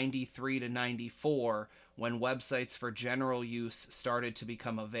in 93 to 94 when websites for general use started to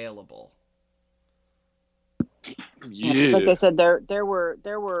become available. Yeah. Like I said, there were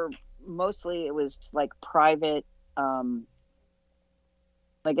mostly, it was like private. Like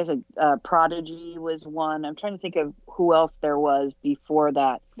I said, Prodigy was one. I'm trying to think of who else there was before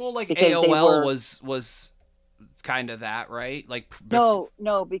that. Well, like AOL was kind of that, right? Like no,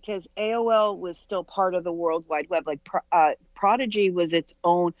 because AOL was still part of the World Wide Web. Like Prodigy was its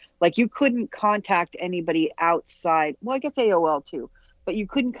own. Like you couldn't contact anybody outside. Well, I guess AOL too, but you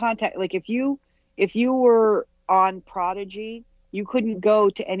couldn't contact. Like if you were on Prodigy, you couldn't go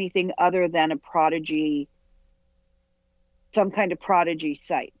to anything other than a Prodigy, some kind of Prodigy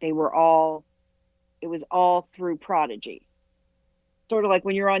site. It was all through Prodigy. Sort of like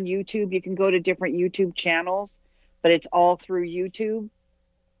when you're on YouTube, you can go to different YouTube channels, but it's all through YouTube.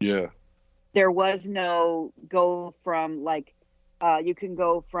 Yeah. There was no go from like, you can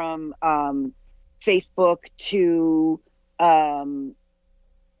go from Facebook to,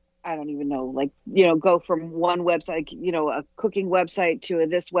 I don't even know, like, go from one website, a cooking website to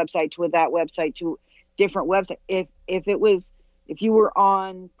this website to that website to different website. If you were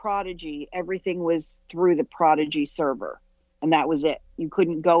on Prodigy, everything was through the Prodigy server, and that was it. You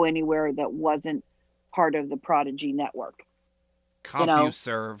couldn't go anywhere that wasn't part of the Prodigy network.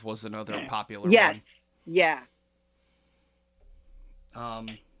 CompuServe was another popular one. Yes. Yeah. Um,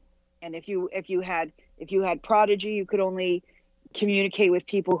 And if you If you had Prodigy, you could only communicate with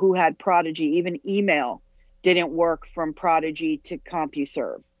people who had Prodigy. Even email didn't work from Prodigy to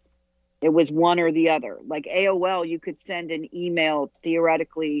CompuServe. It was one or the other. Like AOL, you could send an email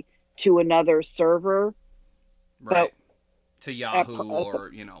theoretically to another server. Right. To Yahoo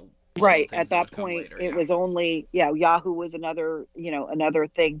or, you know. Right. At that point, it was only, Yahoo was another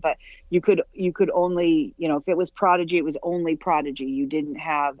thing. But you could only, if it was Prodigy, it was only Prodigy. You didn't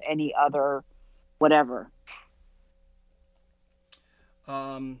have any other whatever.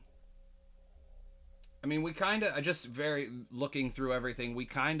 I mean, we kind of, just very looking through everything, we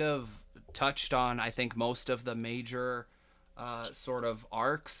kind of touched on, I think, most of the major sort of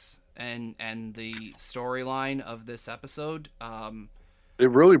arcs and the storyline of this episode. It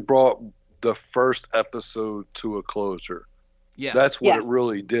really brought the first episode to a closure. Yes. That's what it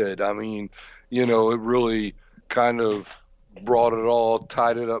really did. I mean, it really kind of brought it all,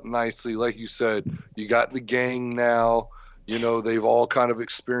 tied it up nicely. Like you said, you got the gang now, they've all kind of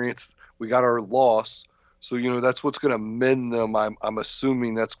experienced, we got our loss. So, that's what's going to mend them. I'm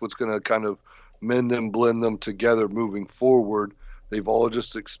assuming that's what's going to kind of mend them, blend them together moving forward. They've all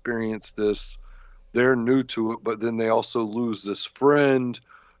just experienced this. They're new to it, but then they also lose this friend.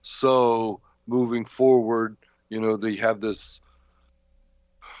 So moving forward, they have this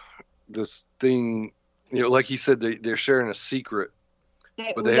thing, like he said, they're sharing a secret.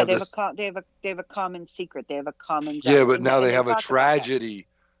 They have a common secret. They have a common. Yeah, but now they have a tragedy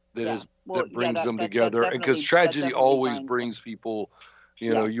that brings them together, and because tragedy always brings people.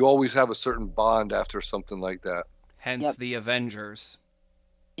 You always have a certain bond after something like that. Hence the Avengers.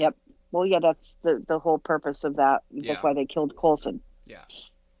 Yep. Well, that's the whole purpose of that. That's why they killed Coulson. Yeah.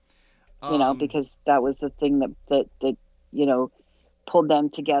 Because that was the thing that pulled them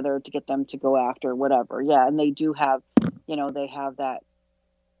together to get them to go after whatever. Yeah, and they do have, they have that.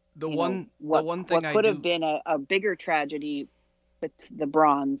 The one thing what could have been a bigger tragedy with the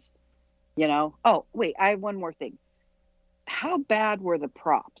Bronze, Oh, wait, I have one more thing. How bad were the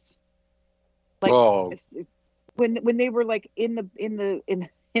props? When they were like in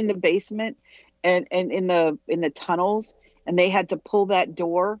the basement and in the tunnels, and they had to pull that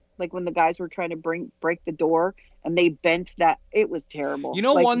door, like when the guys were trying to break the door, and they bent that. It was terrible.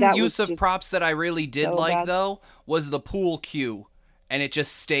 One use of props that I really did though was the pool cue, and it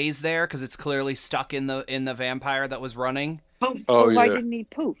just stays there because it's clearly stuck in the vampire that was running. Why didn't he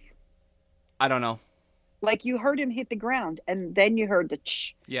poof? I don't know. Like, you heard him hit the ground, and then you heard the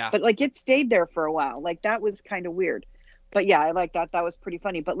ch. Yeah. But like, it stayed there for a while. Like, that was kind of weird. But yeah, I like that. That was pretty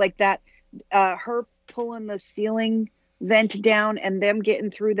funny. But like that, her pulling the ceiling vent down and them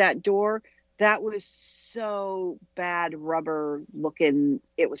getting through that door, that was so bad, rubber looking.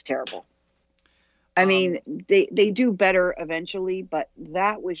 It was terrible. I mean, they do better eventually, but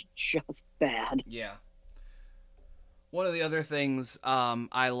that was just bad. Yeah. One of the other things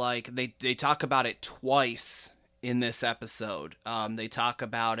I like, they talk about it twice in this episode. They talk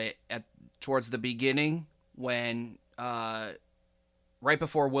about it towards the beginning when right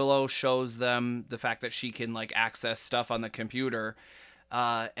before Willow shows them the fact that she can like access stuff on the computer,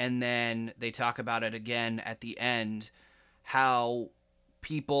 and then they talk about it again at the end, how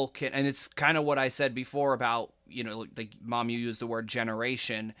people can, and it's kind of what I said before about, like Mom, you used the word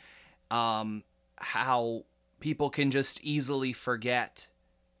generation, how people can just easily forget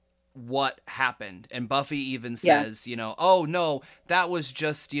what happened. And Buffy even says, oh no, that was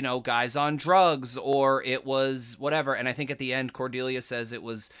just, guys on drugs, or it was whatever. And I think at the end, Cordelia says it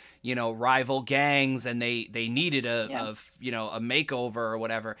was, rival gangs, and they needed a makeover or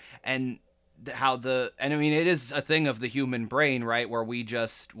whatever. And how and I mean, it is a thing of the human brain, right? Where we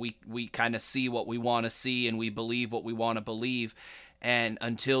kind of see what we want to see, and we believe what we want to believe. And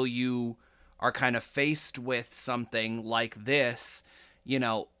until you are kind of faced with something like this,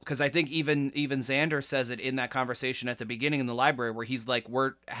 because I think even Xander says it in that conversation at the beginning in the library, where he's like,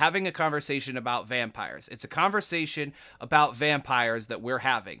 we're having a conversation about vampires. It's a conversation about vampires that we're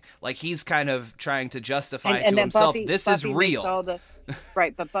having. Like, he's kind of trying to justify to himself, Buffy is real.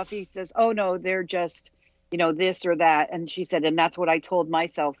 Right. But Buffy says, oh no, they're just, this or that. And she said, and that's what I told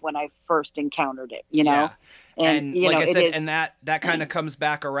myself when I first encountered it, Yeah. And like I said, and that kind of comes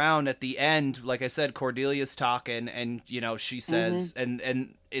back around at the end. Like I said, Cordelia's talking, and she says,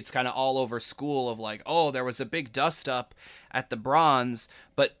 and it's kind of all over school of like, oh, there was a big dust up at the Bronze,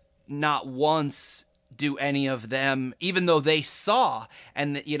 but not once do any of them, even though they saw,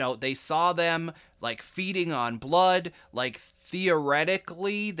 and they saw them like feeding on blood, like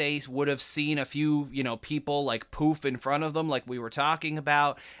theoretically they would have seen a few people like poof in front of them, like we were talking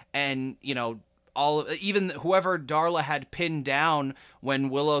about, and even whoever Darla had pinned down when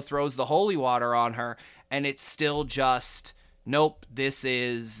Willow throws the holy water on her, and it's still just, nope, this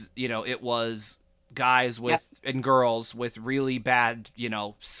is, it was guys with and girls with really bad,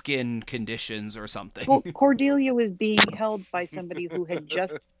 skin conditions or something. Well, Cordelia was being held by somebody who had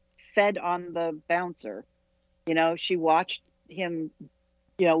just fed on the bouncer. She watched him,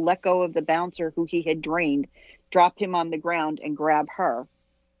 let go of the bouncer who he had drained, drop him on the ground and grab her.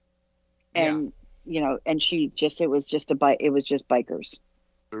 And, and she just, it was just bikers.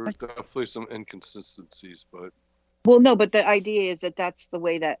 There were definitely some inconsistencies, but. Well, no, but the idea is that that's the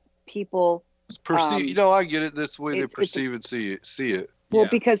way that people perceive. I get it. That's the way they perceive and see it. Well,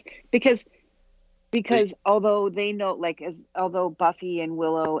 because although they know, although Buffy and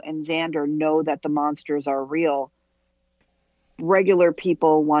Willow and Xander know that the monsters are real, regular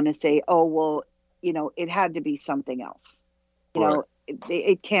people want to say, "Oh, well, it had to be something else."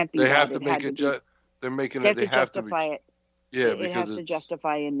 It can't be. They have to make it. They're making it. They have to justify it. Yeah, it has to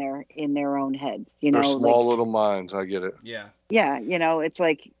justify in their own heads. They're small little minds. I get it. Yeah. Yeah, it's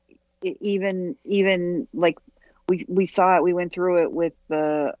like even like we saw it. We went through it with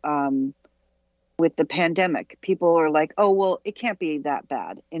the pandemic. People are like, "Oh, well, it can't be that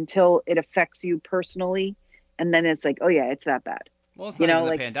bad," until it affects you personally, and then it's like, "Oh yeah, it's that bad." Well, it's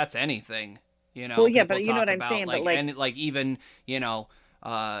not even that's anything. Well, yeah, but you know what I'm saying. But and even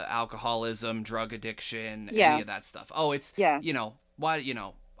alcoholism, drug addiction, any of that stuff. Oh, it's why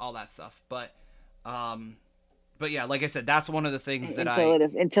all that stuff. But yeah, like I said, that's one of the things that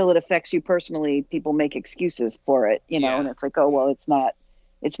until it affects you personally, people make excuses for it, and it's like, oh well, it's not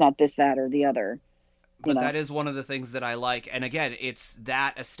this, that, or the other. But that is one of the things that I like, and again, it's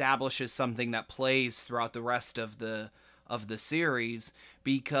that establishes something that plays throughout the rest of the series,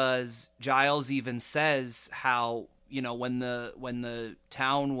 because Giles even says how when the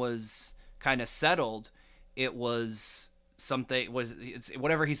town was kind of settled, it was something it's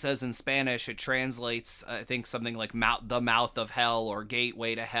whatever he says in Spanish, it translates I think something like the mouth of hell or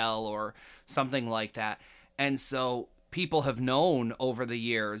gateway to hell or something like that. And so people have known over the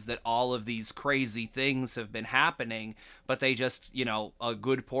years that all of these crazy things have been happening, but they just, a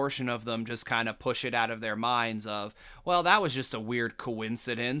good portion of them just kind of push it out of their minds of, well, that was just a weird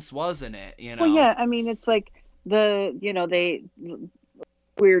coincidence, wasn't it? Well, yeah, I mean, it's like they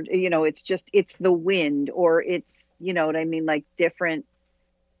weird, it's the wind, or it's, what I mean? Like different,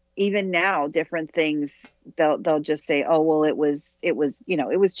 even now, different things, they'll just say, oh, well, it was, it was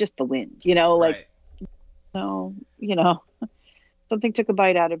just the wind, right. No, something took a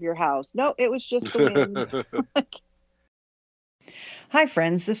bite out of your house. No, it was just the wind. Hi,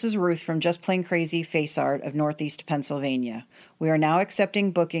 friends. This is Ruth from Just Plain Crazy Face Art of Northeast Pennsylvania. We are now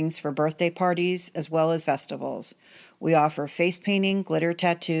accepting bookings for birthday parties as well as festivals. We offer face painting, glitter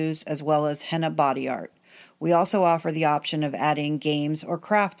tattoos, as well as henna body art. We also offer the option of adding games or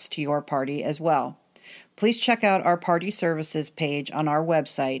crafts to your party as well. Please check out our party services page on our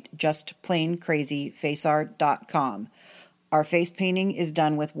website, justplaincrazyfaceart.com. Our face painting is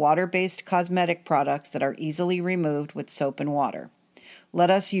done with water-based cosmetic products that are easily removed with soap and water.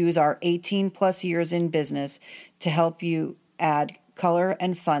 Let us use our 18-plus years in business to help you add color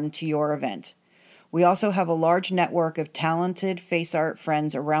and fun to your event. We also have a large network of talented face art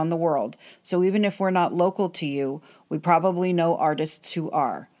friends around the world, so even if we're not local to you, we probably know artists who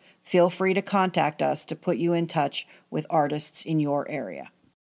are. Feel free to contact us to put you in touch with artists in your area.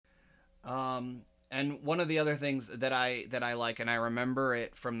 And one of the other things that I like, and I remember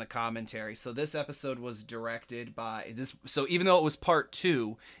it from the commentary. So this episode was directed by this. So even though it was part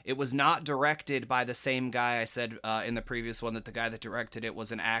 2, it was not directed by the same guy. I said in the previous one that the guy that directed it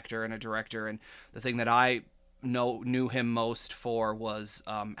was an actor and a director. And the thing that I knew him most for was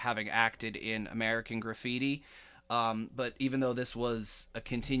having acted in American Graffiti. But even though this was a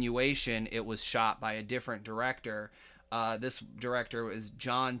continuation, it was shot by a different director. This director was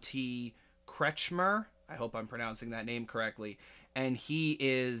John T. Kretschmer. I hope I'm pronouncing that name correctly. And he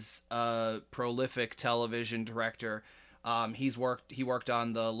is a prolific television director. He worked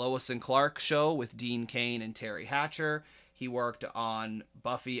on the Lois and Clark show with Dean Cain and Terry Hatcher. He worked on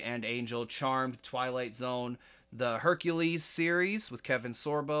Buffy and Angel, Charmed, Twilight Zone, the Hercules series with Kevin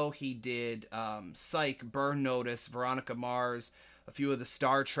Sorbo. He did Psych, Burn Notice, Veronica Mars, a few of the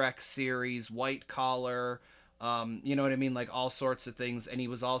Star Trek series, White Collar, you know what I mean? Like all sorts of things. And he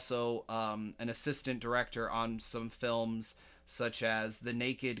was also an assistant director on some films such as The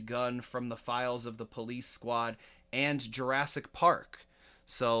Naked Gun, From the Files of the Police Squad, and Jurassic Park.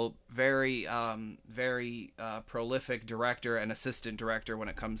 So very prolific director and assistant director when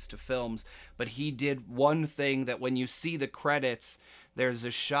it comes to films. But he did one thing that when you see the credits, there's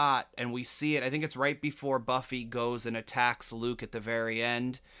a shot, and we see it, I think it's right before Buffy goes and attacks Luke at the very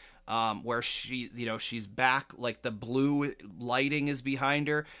end, where she's back, like the blue lighting is behind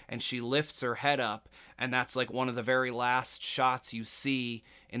her, and she lifts her head up, and that's like one of the very last shots you see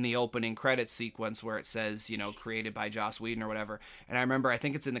in the opening credits sequence, where it says, created by Joss Whedon or whatever. And I remember, I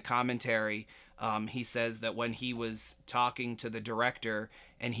think it's in the commentary, he says that when he was talking to the director,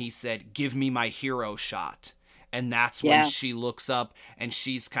 and he said, "Give me my hero shot," and that's when she looks up, and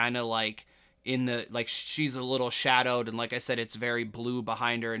she's kind of like she's a little shadowed, and like I said, it's very blue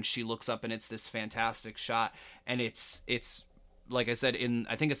behind her, and she looks up, and it's this fantastic shot, and it's like I said,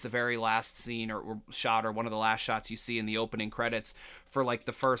 I think it's the very last scene or shot, or one of the last shots you see in the opening credits for like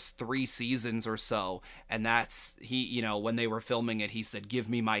the first 3 seasons or so. And that's, when they were filming it, he said, "Give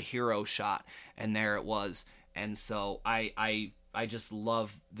me my hero shot," and there it was. And so I just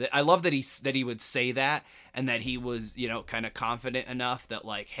love that. I love that he would say that, and that he was, kind of confident enough that,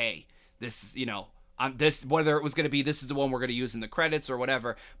 like, hey, this is, this, whether it was going to be, this is the one we're going to use in the credits or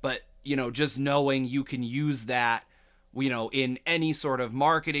whatever, but, just knowing you can use that, in any sort of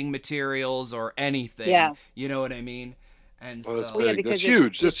marketing materials or anything. Yeah. You know what I mean? And well, that's so big. That's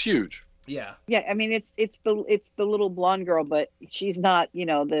huge. That's huge. Yeah. Yeah. I mean, it's the little blonde girl, but she's not,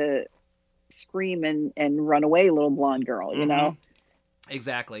 the scream and run away little blonde girl, you know?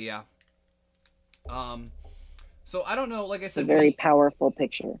 Exactly. Yeah. So I don't know, like I said, a very powerful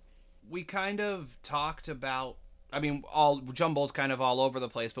picture. We kind of talked about, jumbled kind of all over the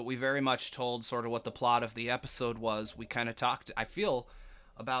place, but we very much told sort of what the plot of the episode was. We kind of talked, I feel,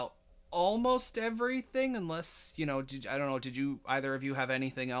 about almost everything, unless, did you, either of you have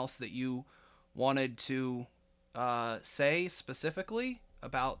anything else that you wanted to say specifically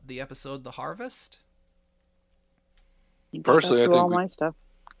about the episode The Harvest? Personally, I think all my stuff.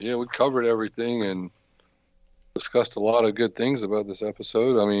 Yeah, we covered everything and discussed a lot of good things about this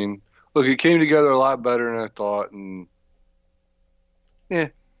episode. I mean, look, it came together a lot better than I thought, and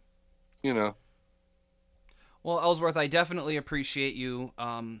Well, Ellsworth, I definitely appreciate you.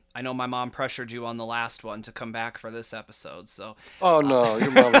 I know my mom pressured you on the last one to come back for this episode, so. Oh no,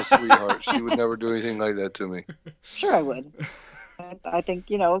 your mom's a sweetheart. She would never do anything like that to me. Sure, I would. I think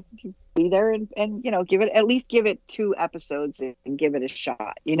be there and at least give it 2 episodes and give it a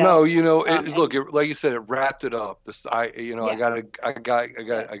shot. No, look, like you said, it wrapped it up. I got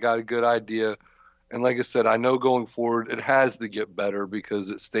a good idea, and like I said, I know going forward it has to get better because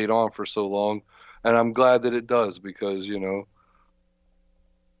it stayed on for so long, and I'm glad that it does because Would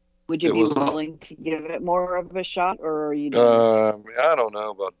you be willing to give it more of a shot, or are you done? I don't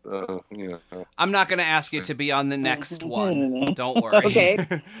know, but I'm not going to ask you to be on the next one. Don't worry. Okay.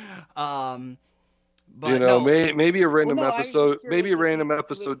 But maybe a random episode. Maybe a random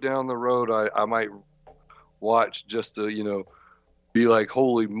episode down the road. I might watch just to be like,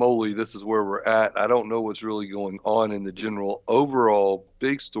 holy moly, this is where we're at. I don't know what's really going on in the general overall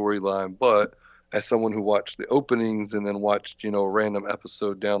big storyline, but as someone who watched the openings and then watched, a random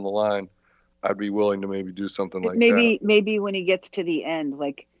episode down the line, I'd be willing to maybe do something like that. Maybe when he gets to the end,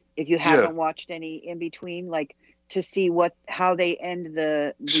 like if you haven't watched any in between, like to see how they end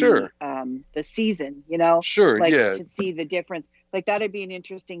the season, Sure, like yeah. to see the difference. Like that'd be an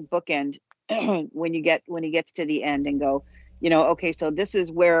interesting bookend when he gets to the end and go, okay, so this is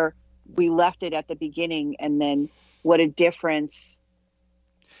where we left it at the beginning, and then what a difference,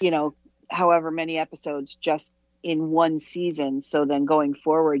 however many episodes just in one season. So then going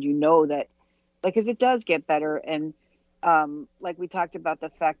forward, that, like, because it does get better. And like we talked about the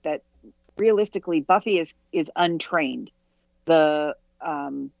fact that realistically Buffy is untrained. The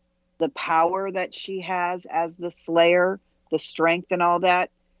power that she has as the Slayer, the strength and all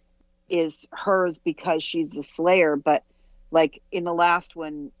that is hers because she's the Slayer. But like in the last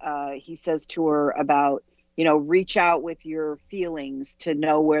one, he says to her about, reach out with your feelings to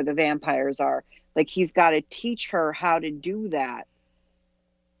know where the vampires are. Like he's got to teach her how to do that,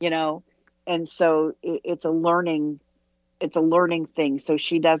 and so it's a learning thing. So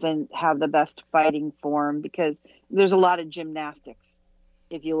she doesn't have the best fighting form because there's a lot of gymnastics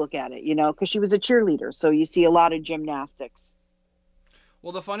if you look at it, because she was a cheerleader. So you see a lot of gymnastics.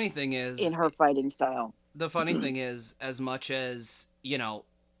 Well, the funny thing is in her fighting style. The funny thing is, as much as,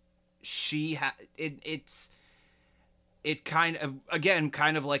 it kind of, again,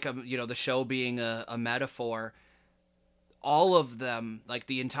 kind of like the show being a metaphor, all of them, like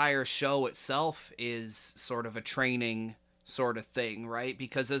the entire show itself is sort of a training sort of thing, right?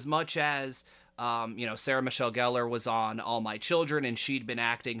 Because as much as, Sarah Michelle Gellar was on All My Children, and she'd been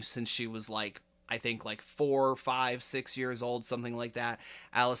acting since she was I think 4, 5, 6 years old, something like that.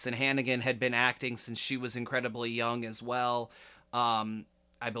 Allison Hannigan had been acting since she was incredibly young as well.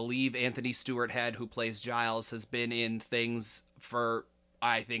 I believe Anthony Stewart Head, who plays Giles, has been in things for,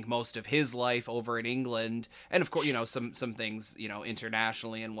 I think, most of his life over in England, and of course, some things,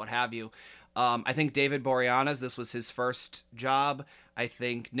 internationally and what have you. I think David Boreanaz, this was his first job. I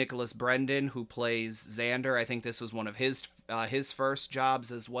think Nicholas Brendan, who plays Xander, I think this was one of his first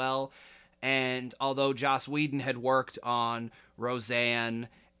jobs as well. And although Joss Whedon had worked on Roseanne,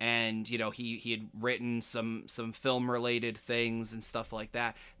 and he had written some film related things and stuff like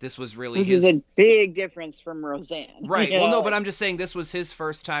that, this was really this is a big difference from Roseanne, right? Well, no, but I'm just saying this was his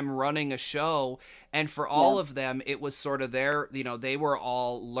first time running a show, and for all of them, it was sort of their, they were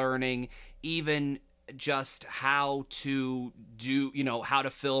all learning even just how to do, how to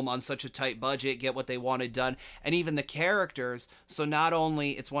film on such a tight budget, get what they wanted done, and even the characters. So not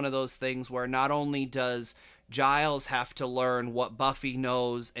only, it's one of those things where not only does Giles have to learn what Buffy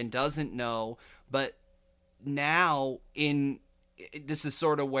knows and doesn't know, but now this is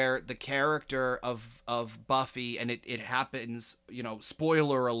sort of where the character of Buffy, and it happens,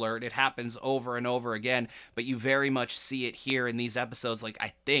 spoiler alert, it happens over and over again, but you very much see it here in these episodes. Like,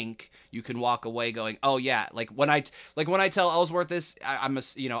 I think you can walk away going, oh yeah, like when I tell Ellsworth this,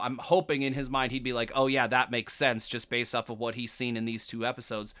 I'm hoping in his mind he'd be like, oh yeah, that makes sense just based off of what he's seen in these 2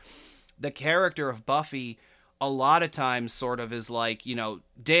 episodes. The character of Buffy a lot of times sort of is like,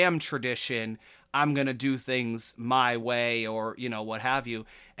 damn tradition, I'm going to do things my way, or, what have you.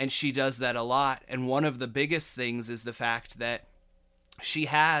 And she does that a lot. And one of the biggest things is the fact that she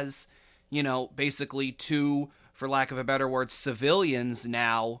has, basically 2, for lack of a better word, civilians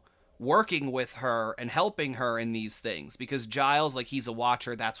now working with her and helping her in these things, because Giles, like, he's a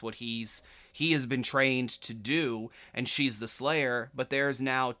watcher. That's what he has been trained to do, and she's the Slayer. But there's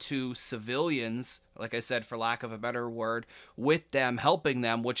now 2 civilians, like I said, for lack of a better word, with them, helping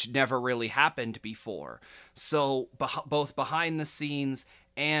them, which never really happened before. So both behind the scenes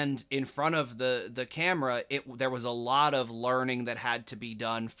and in front of the camera, there was a lot of learning that had to be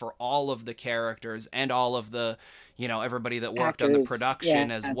done for all of the characters and all of the, everybody that worked on the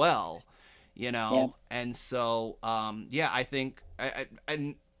production as well, And so, I think,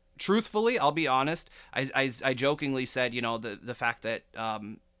 and truthfully, I'll be honest, I jokingly said, the fact that,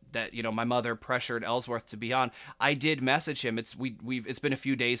 my mother pressured Ellsworth to be on. I did message him. It's been a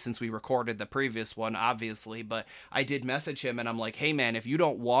few days since we recorded the previous one, obviously, but I did message him, and I'm like, hey man, if you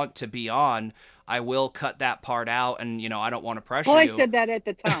don't want to be on, I will cut that part out, and I don't want to pressure you. Well, I said that at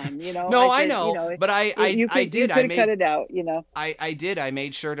the time, No, I know, but I did. I cut it out, I did. I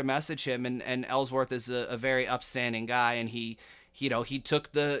made sure to message him, and Ellsworth is a very upstanding guy, and he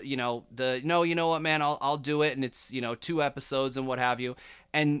took the no, you know what, man, I'll do it, and it's 2 episodes and what have you.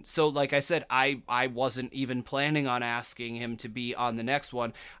 And so, like I said, I wasn't even planning on asking him to be on the next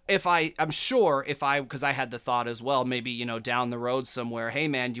one. I'm sure because I had the thought as well, maybe, down the road somewhere, hey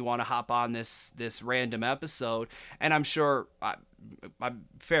man, do you want to hop on this random episode? And I'm sure, I'm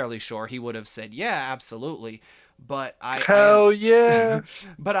fairly sure he would have said, yeah, absolutely. But yeah.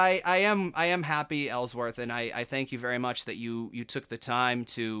 But I am happy, Ellsworth, and I thank you very much that you took the time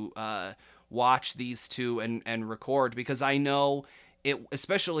to watch these 2 and record, because I know it,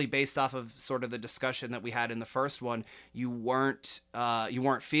 especially based off of sort of the discussion that we had in the first one, you weren't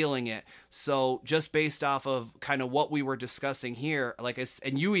feeling it. So just based off of kind of what we were discussing here,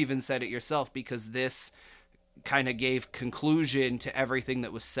 and you even said it yourself, because this kind of gave conclusion to everything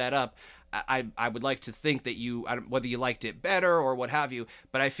that was set up. I would like to think that whether you liked it better or what have you,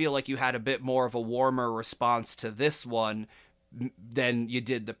 but I feel like you had a bit more of a warmer response to this one than you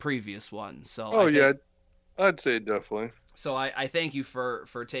did the previous one. So I'd say definitely. So I thank you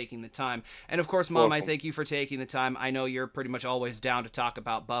for taking the time. And of course, Mom, I thank you for taking the time. I know you're pretty much always down to talk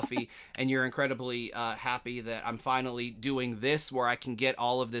about Buffy, and you're incredibly happy that I'm finally doing this, where I can get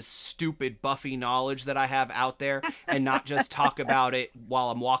all of this stupid Buffy knowledge that I have out there and not just talk about it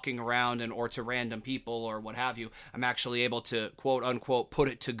while I'm walking around or to random people or what have you. I'm actually able to, quote unquote, put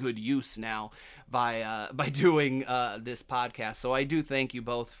it to good use now by doing this podcast. So I do thank you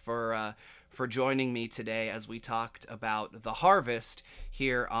both for joining me today as we talked about The Harvest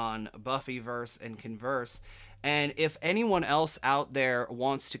here on Buffyverse and Converse. And if anyone else out there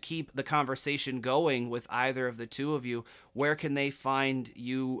wants to keep the conversation going with either of the 2 of you, where can they find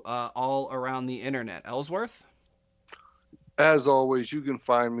you all around the internet? Ellsworth? As always, you can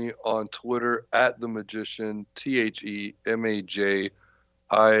find me on Twitter at The Magician, TheMajishn,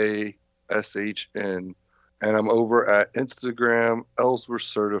 and I'm over at Instagram, Ellsworth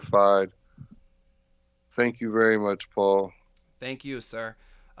Certified. Thank you very much, Paul. Thank you, sir.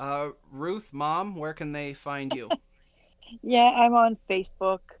 Ruth, Mom, where can they find you? Yeah, I'm on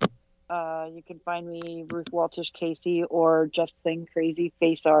Facebook. You can find me Ruth Waltish Casey or Just Thing Crazy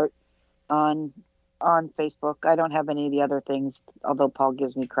Face Art on Facebook. I don't have any of the other things, although Paul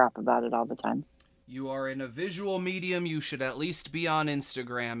gives me crap about it all the time. You are in a visual medium. You should at least be on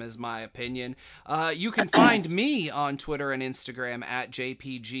Instagram, is my opinion. You can find me on Twitter and Instagram at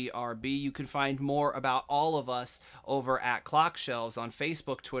JPGRB. You can find more about all of us over at Clockshelves on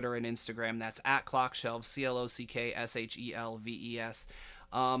Facebook, Twitter, and Instagram. That's at Clockshelves, CLOCKSHELVES.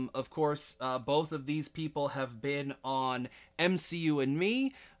 Of course, both of these people have been on MCU and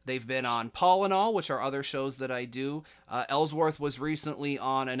Me. They've been on Paul and All, which are other shows that I do. Ellsworth was recently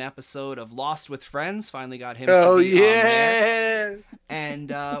on an episode of Lost with Friends. Finally got him to be on there. And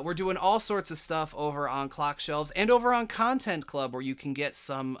we're doing all sorts of stuff over on Clockshelves and over on Content Club, where you can get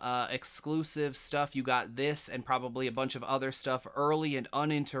some exclusive stuff. You got this and probably a bunch of other stuff early and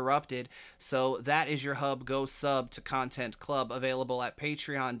uninterrupted. So that is your hub. Go sub to Content Club, available at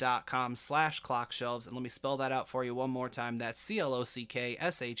patreon.com/Clockshelves. And let me spell that out for you one more time. That's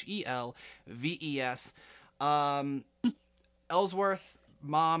CLOCKSHELVES. Ellsworth,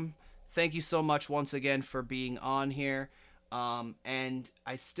 Mom, thank you so much once again for being on here. And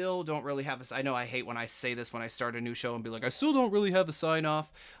I still don't really have I know I hate when I say this when I start a new show and be like, I still don't really have a sign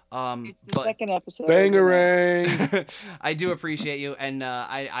off. It's the second episode. Bangarang. I do appreciate you. And,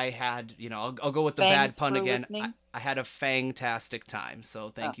 I had, I'll go with the bad pun again. I had a fantastic time. So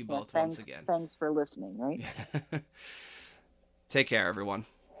thank you both once again. Thanks for listening, right? Take care, everyone.